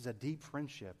 Man, this is a deep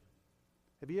friendship.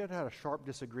 Have you ever had a sharp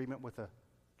disagreement with a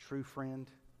true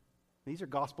friend? These are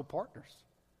gospel partners.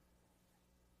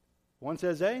 One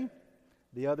says A,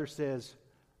 the other says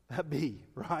B,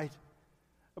 right?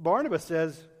 Barnabas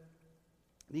says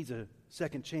he needs a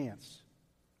second chance.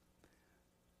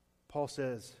 Paul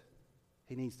says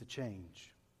he needs to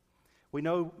change. We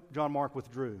know John Mark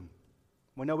withdrew.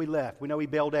 We know he left. We know he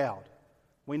bailed out.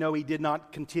 We know he did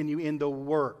not continue in the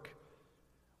work.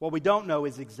 What we don't know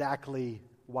is exactly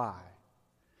why.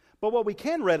 But what we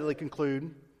can readily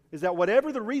conclude is that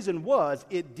whatever the reason was,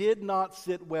 it did not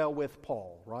sit well with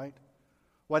Paul, right?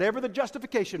 Whatever the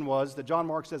justification was that John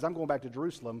Mark says, I'm going back to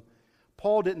Jerusalem,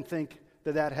 Paul didn't think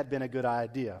that had been a good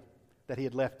idea, that he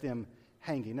had left them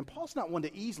hanging. And Paul's not one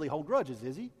to easily hold grudges,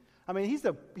 is he? I mean,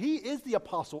 he is the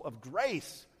apostle of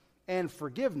grace and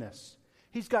forgiveness.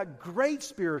 He's got great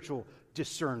spiritual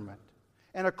discernment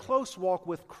and a close walk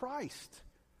with Christ.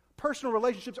 Personal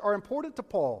relationships are important to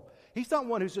Paul. He's not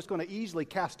one who's just going to easily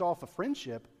cast off a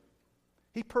friendship.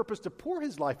 He purposed to pour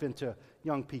his life into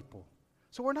young people.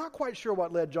 So we're not quite sure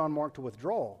what led John Mark to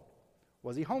withdraw.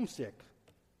 Was he homesick?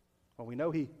 Well, we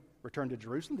know he returned to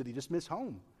Jerusalem. Did he just miss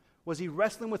home? Was he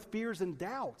wrestling with fears and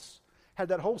doubts? Had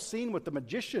that whole scene with the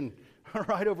magician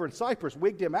right over in Cyprus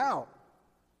wigged him out?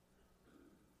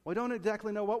 We don't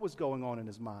exactly know what was going on in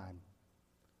his mind.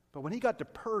 But when he got to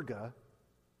Perga,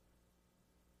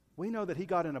 we know that he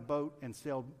got in a boat and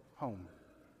sailed home.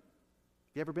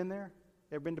 You ever been there?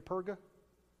 Ever been to Perga?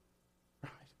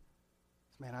 Right.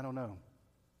 Man, I don't know.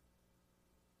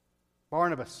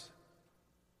 Barnabas.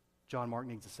 John Mark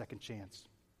needs a second chance.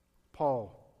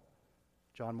 Paul.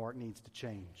 John Mark needs to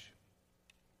change.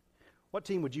 What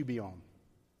team would you be on?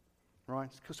 Right?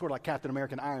 It's sort of like Captain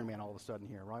America and Iron Man all of a sudden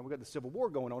here, right? We've got the Civil War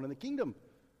going on in the kingdom.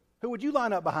 Who would you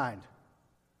line up behind?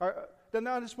 Then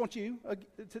I just want you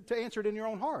to answer it in your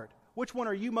own heart. Which one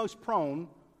are you most prone?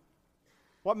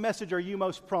 What message are you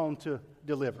most prone to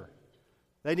deliver?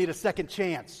 They need a second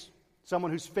chance.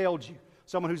 Someone who's failed you.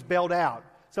 Someone who's bailed out.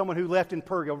 Someone who left in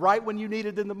Perga right when you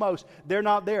needed them the most. They're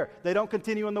not there. They don't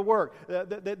continue in the work.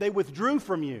 They withdrew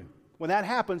from you. When that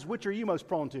happens, which are you most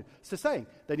prone to? It's the same.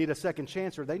 They need a second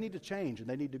chance, or they need to change and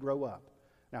they need to grow up.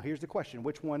 Now here's the question.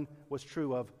 Which one was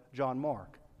true of John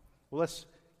Mark? Well, let's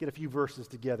get a few verses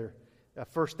together.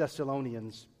 1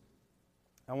 Thessalonians.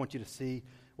 I want you to see.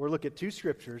 We'll look at two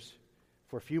scriptures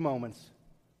for a few moments.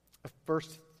 1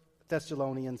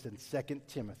 Thessalonians and 2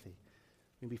 Timothy.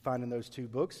 You'll be finding those two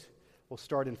books. We'll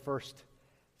start in 1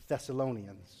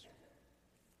 Thessalonians.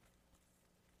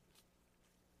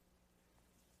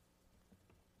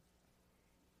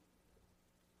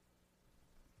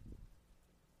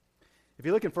 If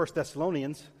you look in 1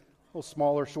 Thessalonians, a little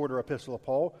smaller, shorter epistle of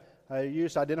Paul, you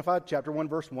just identified chapter 1,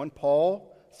 verse 1,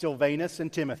 Paul, Silvanus,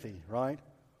 and Timothy, right?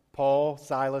 Paul,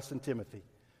 Silas, and Timothy.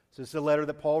 So this is a letter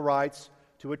that Paul writes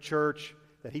to a church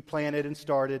that he planted and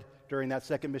started during that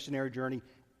second missionary journey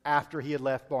after he had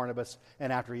left Barnabas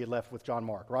and after he had left with John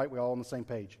Mark, right? We're all on the same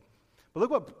page. But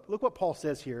look what Paul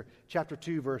says here, chapter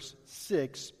 2, verse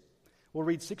 6. We'll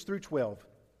read 6 through 12.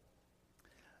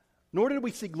 Nor did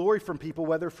we seek glory from people,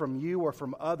 whether from you or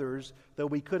from others, though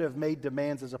we could have made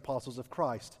demands as apostles of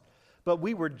Christ. But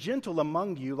we were gentle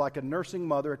among you, like a nursing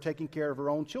mother taking care of her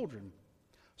own children.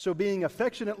 So being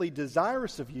affectionately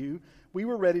desirous of you, we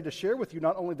were ready to share with you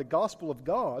not only the gospel of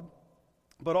God,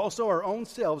 but also our own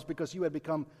selves, because you had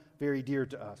become very dear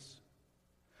to us.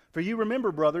 For you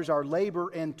remember, brothers, our labor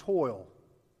and toil.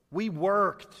 We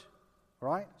worked,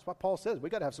 right? That's what Paul says.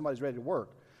 We've got to have somebody who's ready to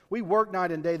work. We work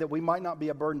night and day that we might not be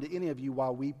a burden to any of you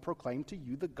while we proclaim to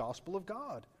you the gospel of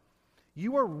God.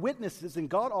 You are witnesses, and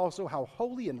God also, how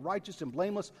holy and righteous and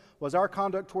blameless was our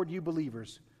conduct toward you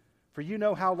believers. For you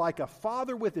know how, like a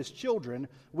father with his children,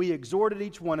 we exhorted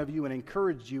each one of you and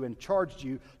encouraged you and charged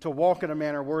you to walk in a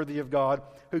manner worthy of God,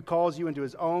 who calls you into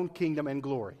his own kingdom and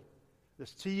glory.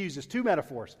 He uses two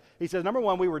metaphors. He says, number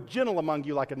one, we were gentle among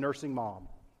you like a nursing mom,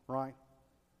 right?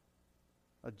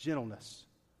 A gentleness.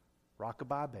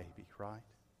 Rock-a-bye baby, right?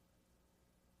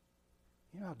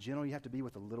 You know how gentle you have to be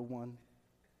with a little one?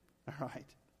 All right.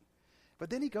 But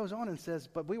then he goes on and says,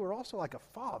 but we were also like a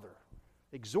father,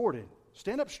 exhorted,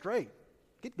 stand up straight,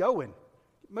 get going,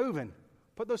 get moving,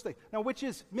 put those things. Now, which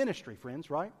is ministry,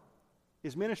 friends, right?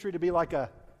 Is ministry to be like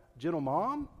a gentle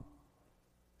mom,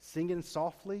 singing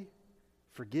softly,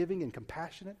 forgiving and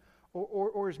compassionate?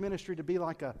 Or is ministry to be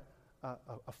like a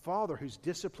father who's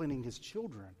disciplining his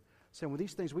children? Saying, well,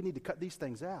 these things, we need to cut these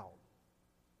things out.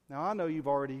 Now, I know you've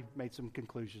already made some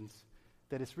conclusions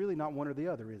that it's really not one or the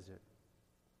other, is it?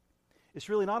 It's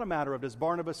really not a matter of is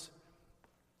Barnabas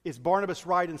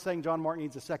right in saying John Mark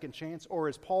needs a second chance, or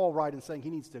is Paul right in saying he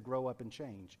needs to grow up and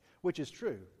change? Which is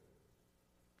true?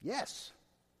 Yes,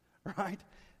 right?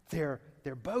 They're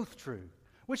both true.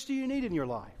 Which do you need in your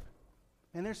life?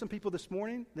 And there's some people this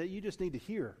morning that you just need to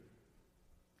hear.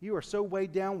 You are so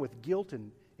weighed down with guilt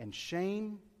and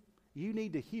shame. You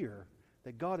need to hear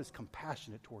that God is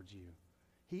compassionate towards you.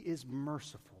 He is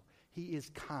merciful. He is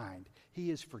kind.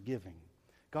 He is forgiving.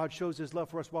 God shows his love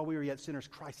for us while we were yet sinners.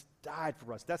 Christ died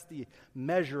for us. That's the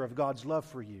measure of God's love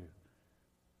for you.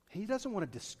 He doesn't want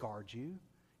to discard you.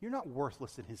 You're not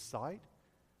worthless in his sight.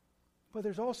 But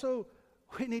there's also,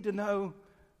 we need to know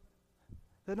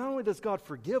that not only does God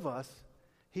forgive us,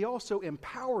 he also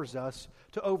empowers us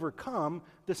to overcome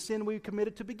the sin we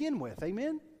committed to begin with.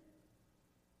 Amen?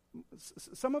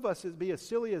 Some of us, it'd be as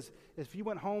silly as if you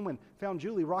went home and found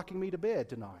Julie rocking me to bed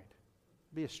tonight.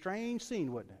 It'd be a strange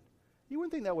scene, wouldn't it? You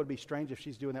wouldn't think that would be strange if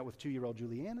she's doing that with 2-year-old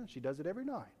Juliana. She does it every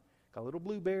night. Got a little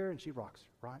blue bear and she rocks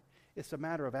her, right? It's a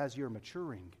matter of as you're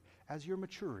maturing. Now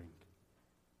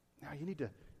you need to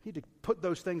put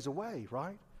those things away,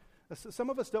 right? Some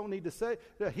of us don't need to say,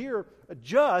 here,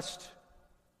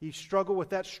 you struggle with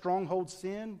that stronghold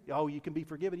sin. Oh, you can be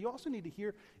forgiven. You also need to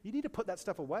hear, you need to put that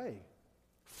stuff away.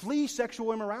 Flee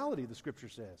sexual immorality, the Scripture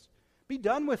says. Be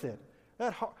done with it.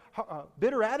 That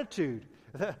bitter attitude,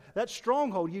 that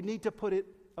stronghold, you need to put it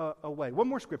away. One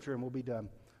more Scripture and we'll be done.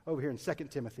 Over here in 2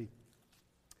 Timothy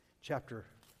chapter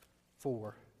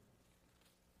 4.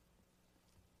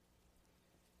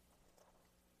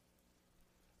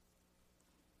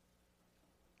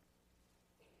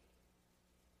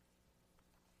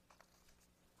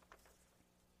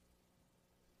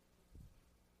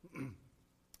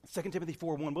 Second Timothy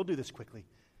 4:1. We'll do this quickly.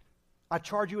 I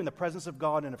charge you in the presence of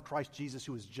God and of Christ Jesus,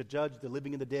 who is to judge the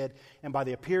living and the dead, and by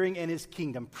the appearing in his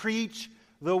kingdom, preach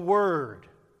the word.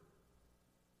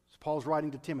 So Paul's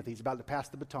writing to Timothy. He's about to pass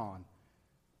the baton.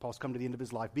 Paul's come to the end of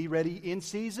his life. Be ready in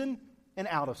season and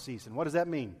out of season. What does that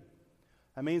mean?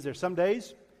 That means there's some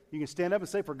days you can stand up and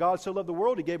say, for God so loved the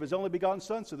world, he gave his only begotten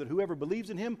Son, so that whoever believes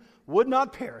in him would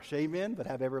not perish, amen, but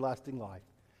have everlasting life.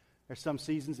 There's some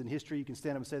seasons in history you can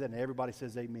stand up and say that, and everybody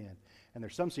says amen. And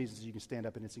there's some seasons you can stand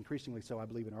up, and it's increasingly so, I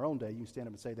believe, in our own day, you can stand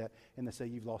up and say that, and they say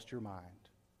you've lost your mind.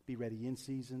 Be ready in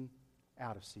season,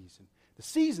 out of season. The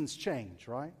seasons change,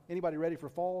 right? Anybody ready for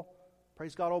fall?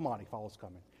 Praise God Almighty, fall is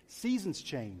coming. Seasons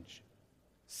change.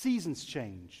 Seasons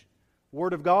change.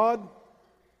 Word of God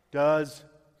does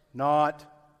not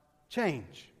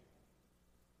change.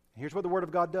 Here's what the Word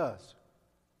of God does.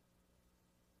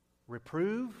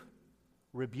 Reprove,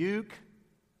 rebuke,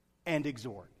 and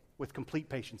exhort with complete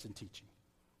patience and teaching.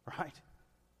 Right?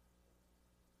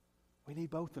 We need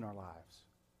both in our lives.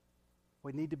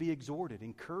 We need to be exhorted,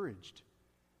 encouraged.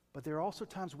 But there are also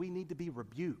times we need to be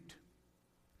rebuked.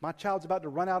 My child's about to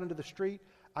run out into the street.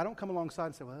 I don't come alongside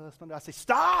and say, well, that's not. I say,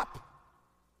 stop!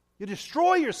 You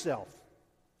destroy yourself.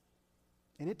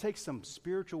 And it takes some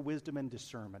spiritual wisdom and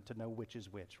discernment to know which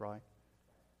is which, right?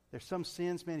 There's some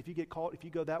sins, man, if you get caught, if you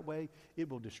go that way, it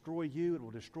will destroy you, it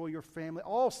will destroy your family.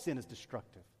 All sin is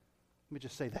destructive. Let me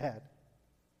just say that.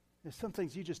 There's some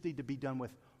things you just need to be done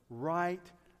with right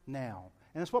now.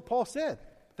 And that's what Paul said.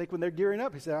 I think when they're gearing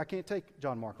up, he said, I can't take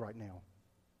John Mark right now.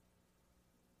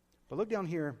 But look down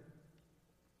here,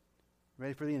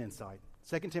 ready for the insight.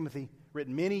 2 Timothy,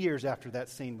 written many years after that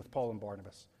scene with Paul and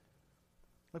Barnabas.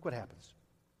 Look what happens.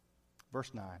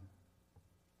 Verse 9.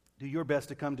 Do your best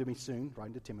to come to me soon,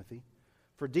 writing to Timothy.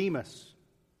 For Demas,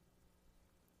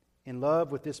 in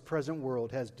love with this present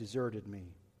world, has deserted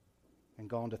me and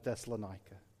gone to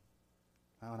Thessalonica.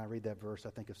 Now, when I read that verse, I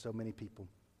think of so many people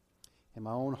in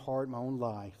my own heart, my own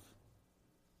life.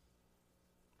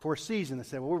 For a season, they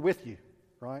say, well, we're with you,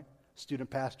 right?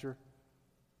 Student pastor,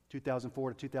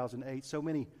 2004 to 2008. So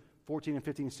many 14 and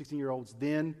 15 and 16-year-olds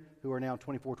then who are now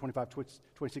 24, 25,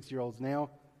 26-year-olds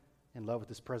now in love with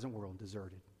this present world,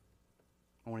 deserted.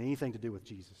 I don't want anything to do with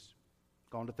Jesus.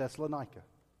 Gone to Thessalonica.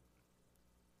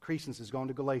 Crescens has gone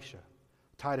to Galatia.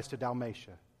 Titus to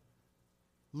Dalmatia.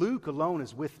 Luke alone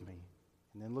is with me.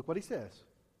 And then look what he says.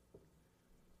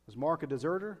 Was Mark a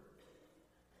deserter?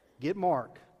 Get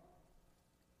Mark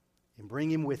and bring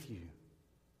him with you,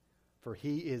 for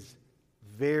he is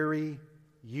very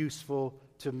useful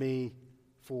to me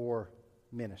for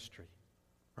ministry.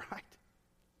 Right?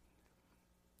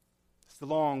 It's the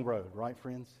long road, right,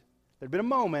 friends? There had been a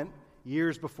moment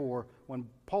years before when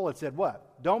Paul had said,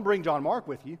 what? Don't bring John Mark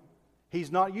with you.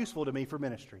 He's not useful to me for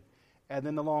ministry. And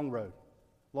then the long road.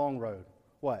 Long road.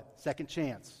 What? Second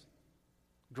chance.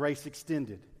 Grace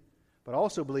extended. But I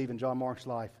also believe in John Mark's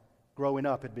life, growing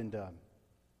up had been done.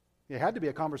 It had to be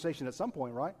a conversation at some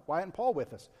point, right? Why isn't Paul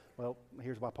with us? Well,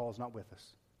 here's why Paul's not with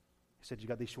us. He said, you've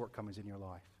got these shortcomings in your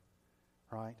life,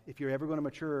 right? If you're ever going to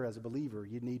mature as a believer,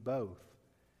 you need both.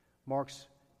 Mark's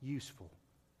useful.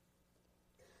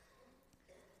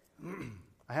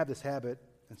 I have this habit,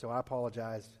 and so I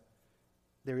apologize.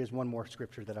 There is one more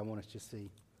scripture that I want us to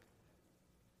see.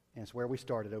 And it's where we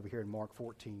started over here in Mark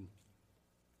 14.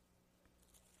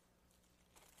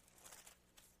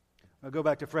 I'll go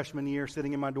back to freshman year,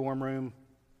 sitting in my dorm room,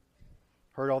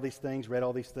 heard all these things, read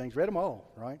them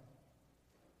all, right?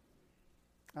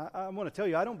 I want to tell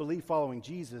you, I don't believe following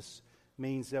Jesus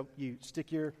means that you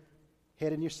stick your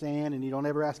head in your sand and you don't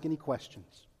ever ask any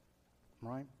questions,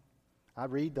 right? I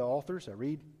read the authors. I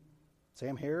read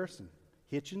Sam Harris and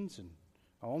Hitchens and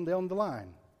on down the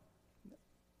line.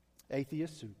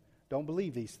 Atheists who don't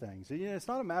believe these things. It's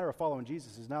not a matter of following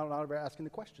Jesus. It's not about asking the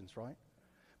questions, right?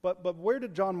 But where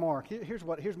did John Mark? Here's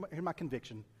my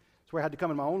conviction. It's where I had to come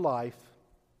in my own life,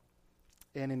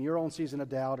 and in your own season of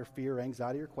doubt or fear, or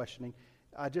anxiety or questioning.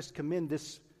 I just commend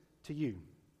this to you.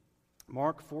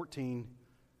 Mark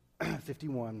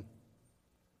 14:51.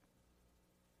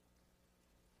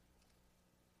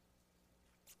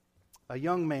 A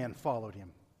young man followed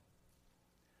him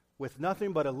with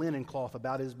nothing but a linen cloth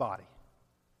about his body.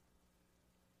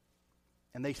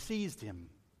 and they seized him.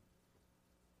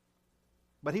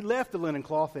 But he left the linen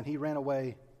cloth and he ran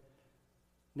away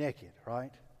naked,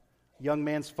 right? Young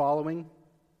man's following.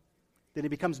 Then he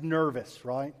becomes nervous,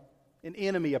 right? An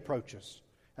enemy approaches.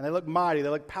 And they look mighty, they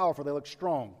look powerful, they look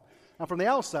strong. Now from the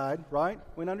outside, right,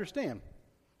 we can understand.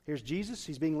 Here's Jesus,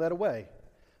 he's being led away.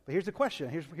 But here's the question,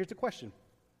 here's the question.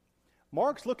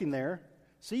 Mark's looking there,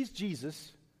 sees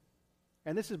Jesus,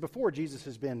 and this is before Jesus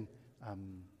has been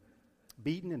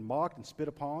beaten and mocked and spit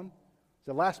upon. It's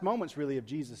the last moments really of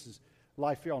Jesus'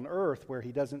 life here on earth where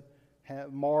he doesn't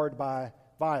have marred by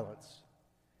violence.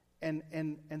 And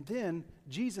then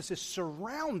Jesus is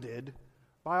surrounded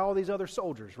by all these other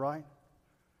soldiers, right?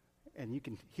 And you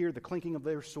can hear the clinking of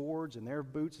their swords and their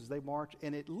boots as they march.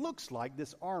 And it looks like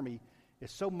this army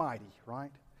is so mighty,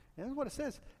 right? And that's what it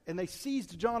says. And they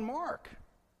seized John Mark.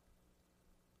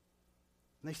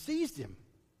 And they seized him.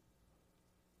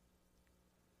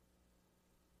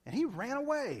 And he ran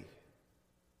away.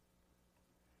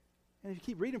 And if you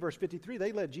keep reading verse 53,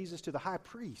 they led Jesus to the high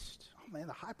priest. Oh man,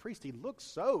 the high priest, he looks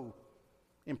so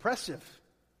impressive.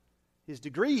 His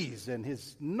degrees and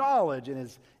his knowledge and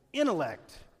his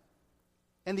intellect.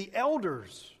 And the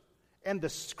elders and the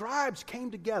scribes came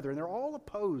together, and they're all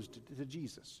opposed to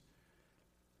Jesus.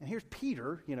 And here's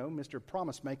Peter, Mr.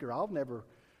 Promise Maker.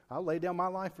 I'll lay down my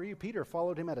life for you. Peter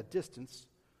followed him at a distance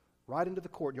right into the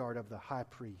courtyard of the high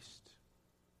priest.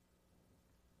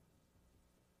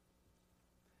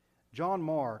 John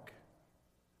Mark,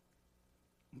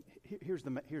 here's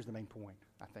the main point,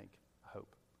 I think, I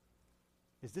hope,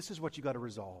 is this is what you got to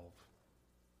resolve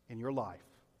in your life,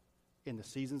 in the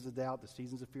seasons of doubt, the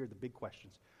seasons of fear, the big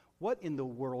questions. What in the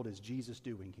world is Jesus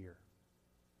doing here?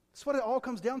 That's what it all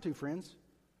comes down to, friends.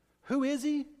 Who is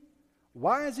he?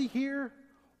 Why is he here?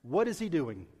 What is he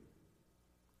doing?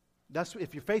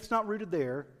 If your faith's not rooted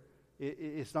there,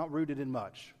 it's not rooted in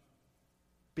much.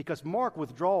 Because Mark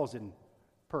withdraws in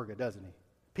Perga, doesn't he?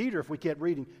 Peter, if we kept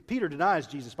reading, Peter denies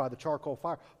Jesus by the charcoal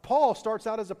fire. Paul starts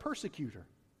out as a persecutor.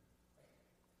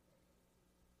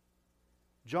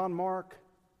 John Mark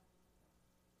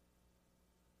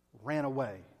ran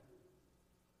away.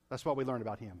 That's what we learned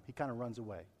about him. He kind of runs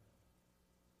away.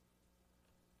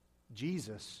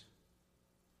 Jesus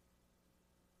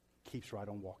keeps right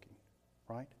on walking,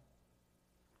 right?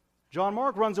 John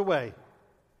Mark runs away.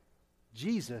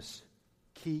 Jesus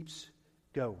keeps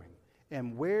going.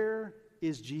 And where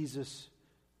is Jesus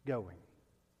going?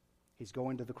 He's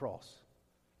going to the cross.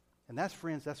 And that's,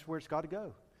 friends, that's where it's got to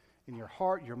go. In your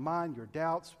heart, your mind, your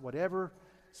doubts, whatever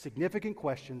significant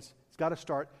questions, it's got to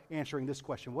start answering this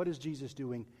question. What is Jesus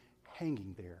doing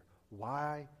hanging there?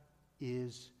 Why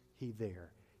is he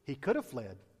there? He could have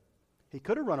fled. He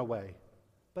could have run away.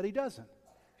 But he doesn't.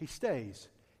 He stays.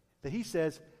 That he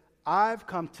says, I've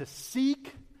come to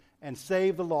seek and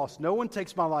save the lost. No one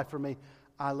takes my life from me.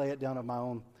 I lay it down of my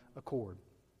own accord.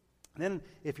 And then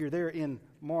if you're there in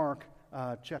Mark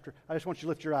chapter, I just want you to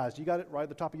lift your eyes. You got it right at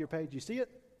the top of your page? You see it?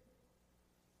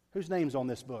 Whose name's on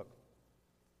this book?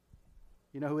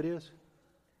 You know who it is?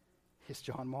 It's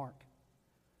John Mark.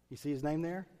 You see his name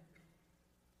there?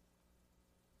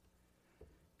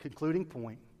 Concluding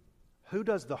point. Who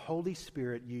does the Holy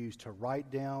Spirit use to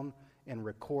write down and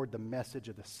record the message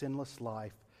of the sinless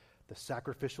life, the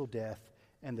sacrificial death,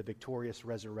 and the victorious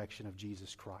resurrection of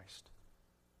Jesus Christ?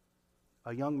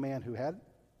 A young man who had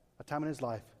a time in his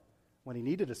life when he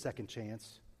needed a second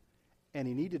chance and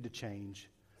he needed to change.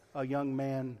 A young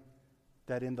man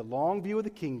that in the long view of the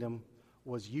kingdom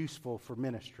was useful for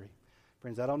ministry.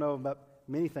 Friends, I don't know about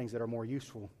many things that are more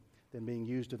useful than being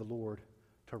used of the Lord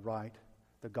to write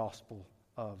the Gospel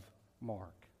of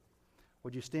Mark.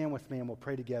 Would you stand with me and we'll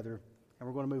pray together, and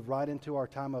we're going to move right into our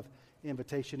time of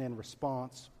invitation and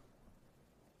response.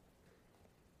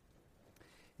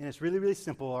 And it's really, really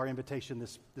simple, our invitation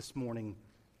this morning.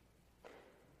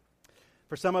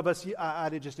 For some of us,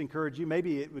 I'd just encourage you,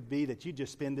 maybe it would be that you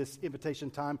just spend this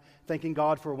invitation time thanking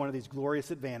God for one of these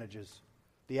glorious advantages,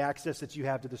 the access that you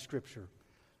have to the Scripture.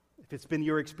 If it's been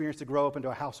your experience to grow up into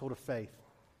a household of faith,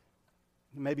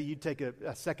 maybe you take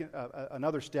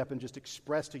another step and just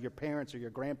express to your parents or your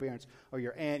grandparents or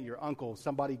your aunt, your uncle,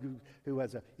 somebody who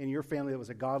has in your family that was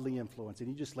a godly influence, and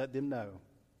you just let them know.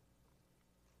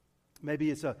 Maybe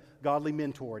it's a godly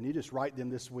mentor, and you just write them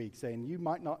this week saying, you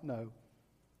might not know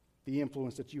the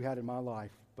influence that you had in my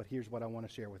life, but here's what I want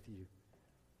to share with you.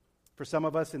 For some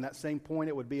of us, in that same point,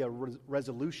 it would be a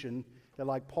resolution that,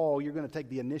 like Paul, you're going to take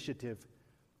the initiative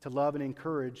to love and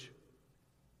encourage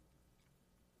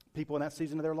people in that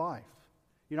season of their life.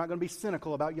 You're not going to be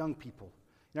cynical about young people.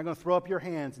 You're not going to throw up your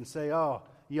hands and say, oh,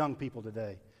 young people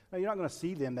today. No, you're not going to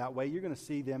see them that way. You're going to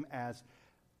see them as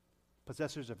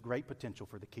possessors of great potential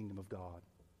for the kingdom of God.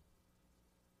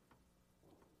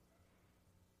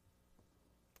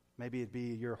 Maybe it'd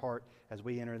be your heart as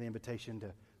we enter the invitation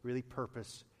to really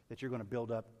purpose that you're going to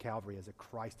build up Calvary as a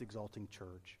Christ-exalting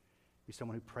church. Be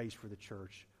someone who prays for the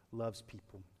church, loves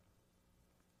people.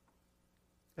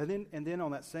 And then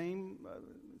on that same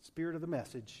spirit of the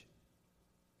message,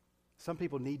 some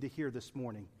people need to hear this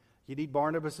morning. You need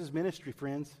Barnabas' ministry,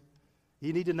 friends.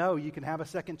 You need to know you can have a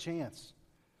second chance.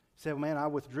 You say, well, man, I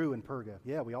withdrew in Perga.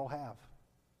 Yeah, we all have.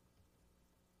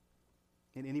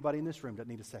 And anybody in this room doesn't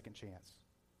need a second chance.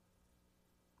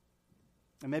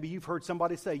 And maybe you've heard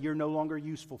somebody say you're no longer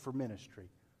useful for ministry.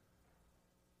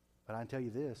 But I can tell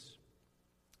you this,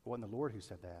 it wasn't the Lord who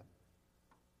said that.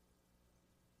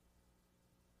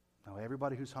 No,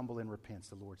 everybody who's humble and repents,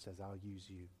 the Lord says, I'll use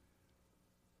you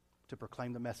to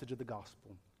proclaim the message of the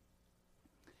gospel.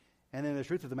 And then the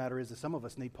truth of the matter is that some of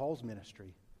us need Paul's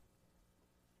ministry.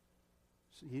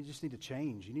 So you just need to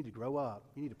change. You need to grow up.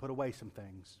 You need to put away some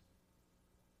things.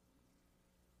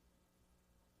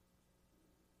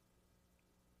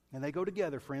 And they go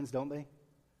together, friends, don't they?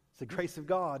 It's the grace of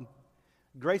God.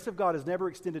 Grace of God is never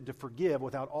extended to forgive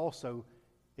without also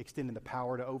extending the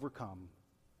power to overcome.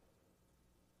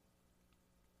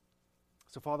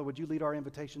 So, Father, would you lead our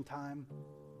invitation time?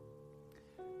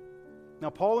 Now,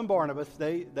 Paul and Barnabas,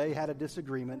 they had a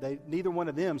disagreement. Neither one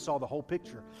of them saw the whole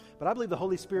picture. But I believe the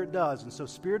Holy Spirit does. And so,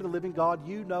 Spirit of the living God,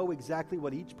 you know exactly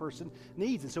what each person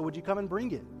needs. And so, would you come and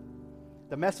bring it?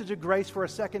 The message of grace for a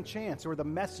second chance, or the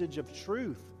message of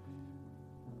truth.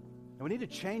 And we need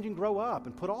to change and grow up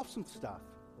and put off some stuff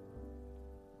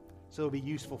so it'll be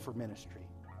useful for ministry.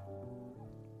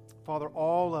 Father,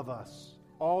 all of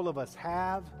us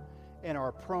have and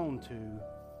are prone to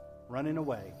running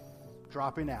away,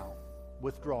 dropping out,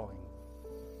 withdrawing.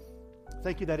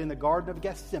 Thank you that in the Garden of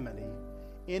Gethsemane,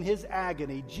 in his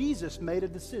agony, Jesus made a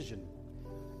decision.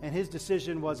 And his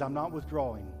decision was, I'm not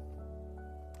withdrawing.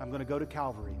 I'm going to go to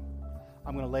Calvary.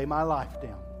 I'm going to lay my life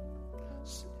down.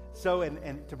 So,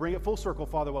 and to bring it full circle,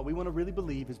 Father, what we want to really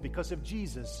believe is because of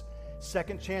Jesus,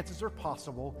 second chances are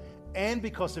possible, and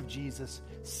because of Jesus,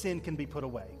 sin can be put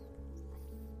away.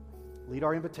 Lead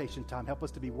our invitation time. Help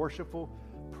us to be worshipful,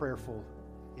 prayerful.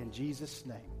 In Jesus'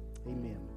 name, amen.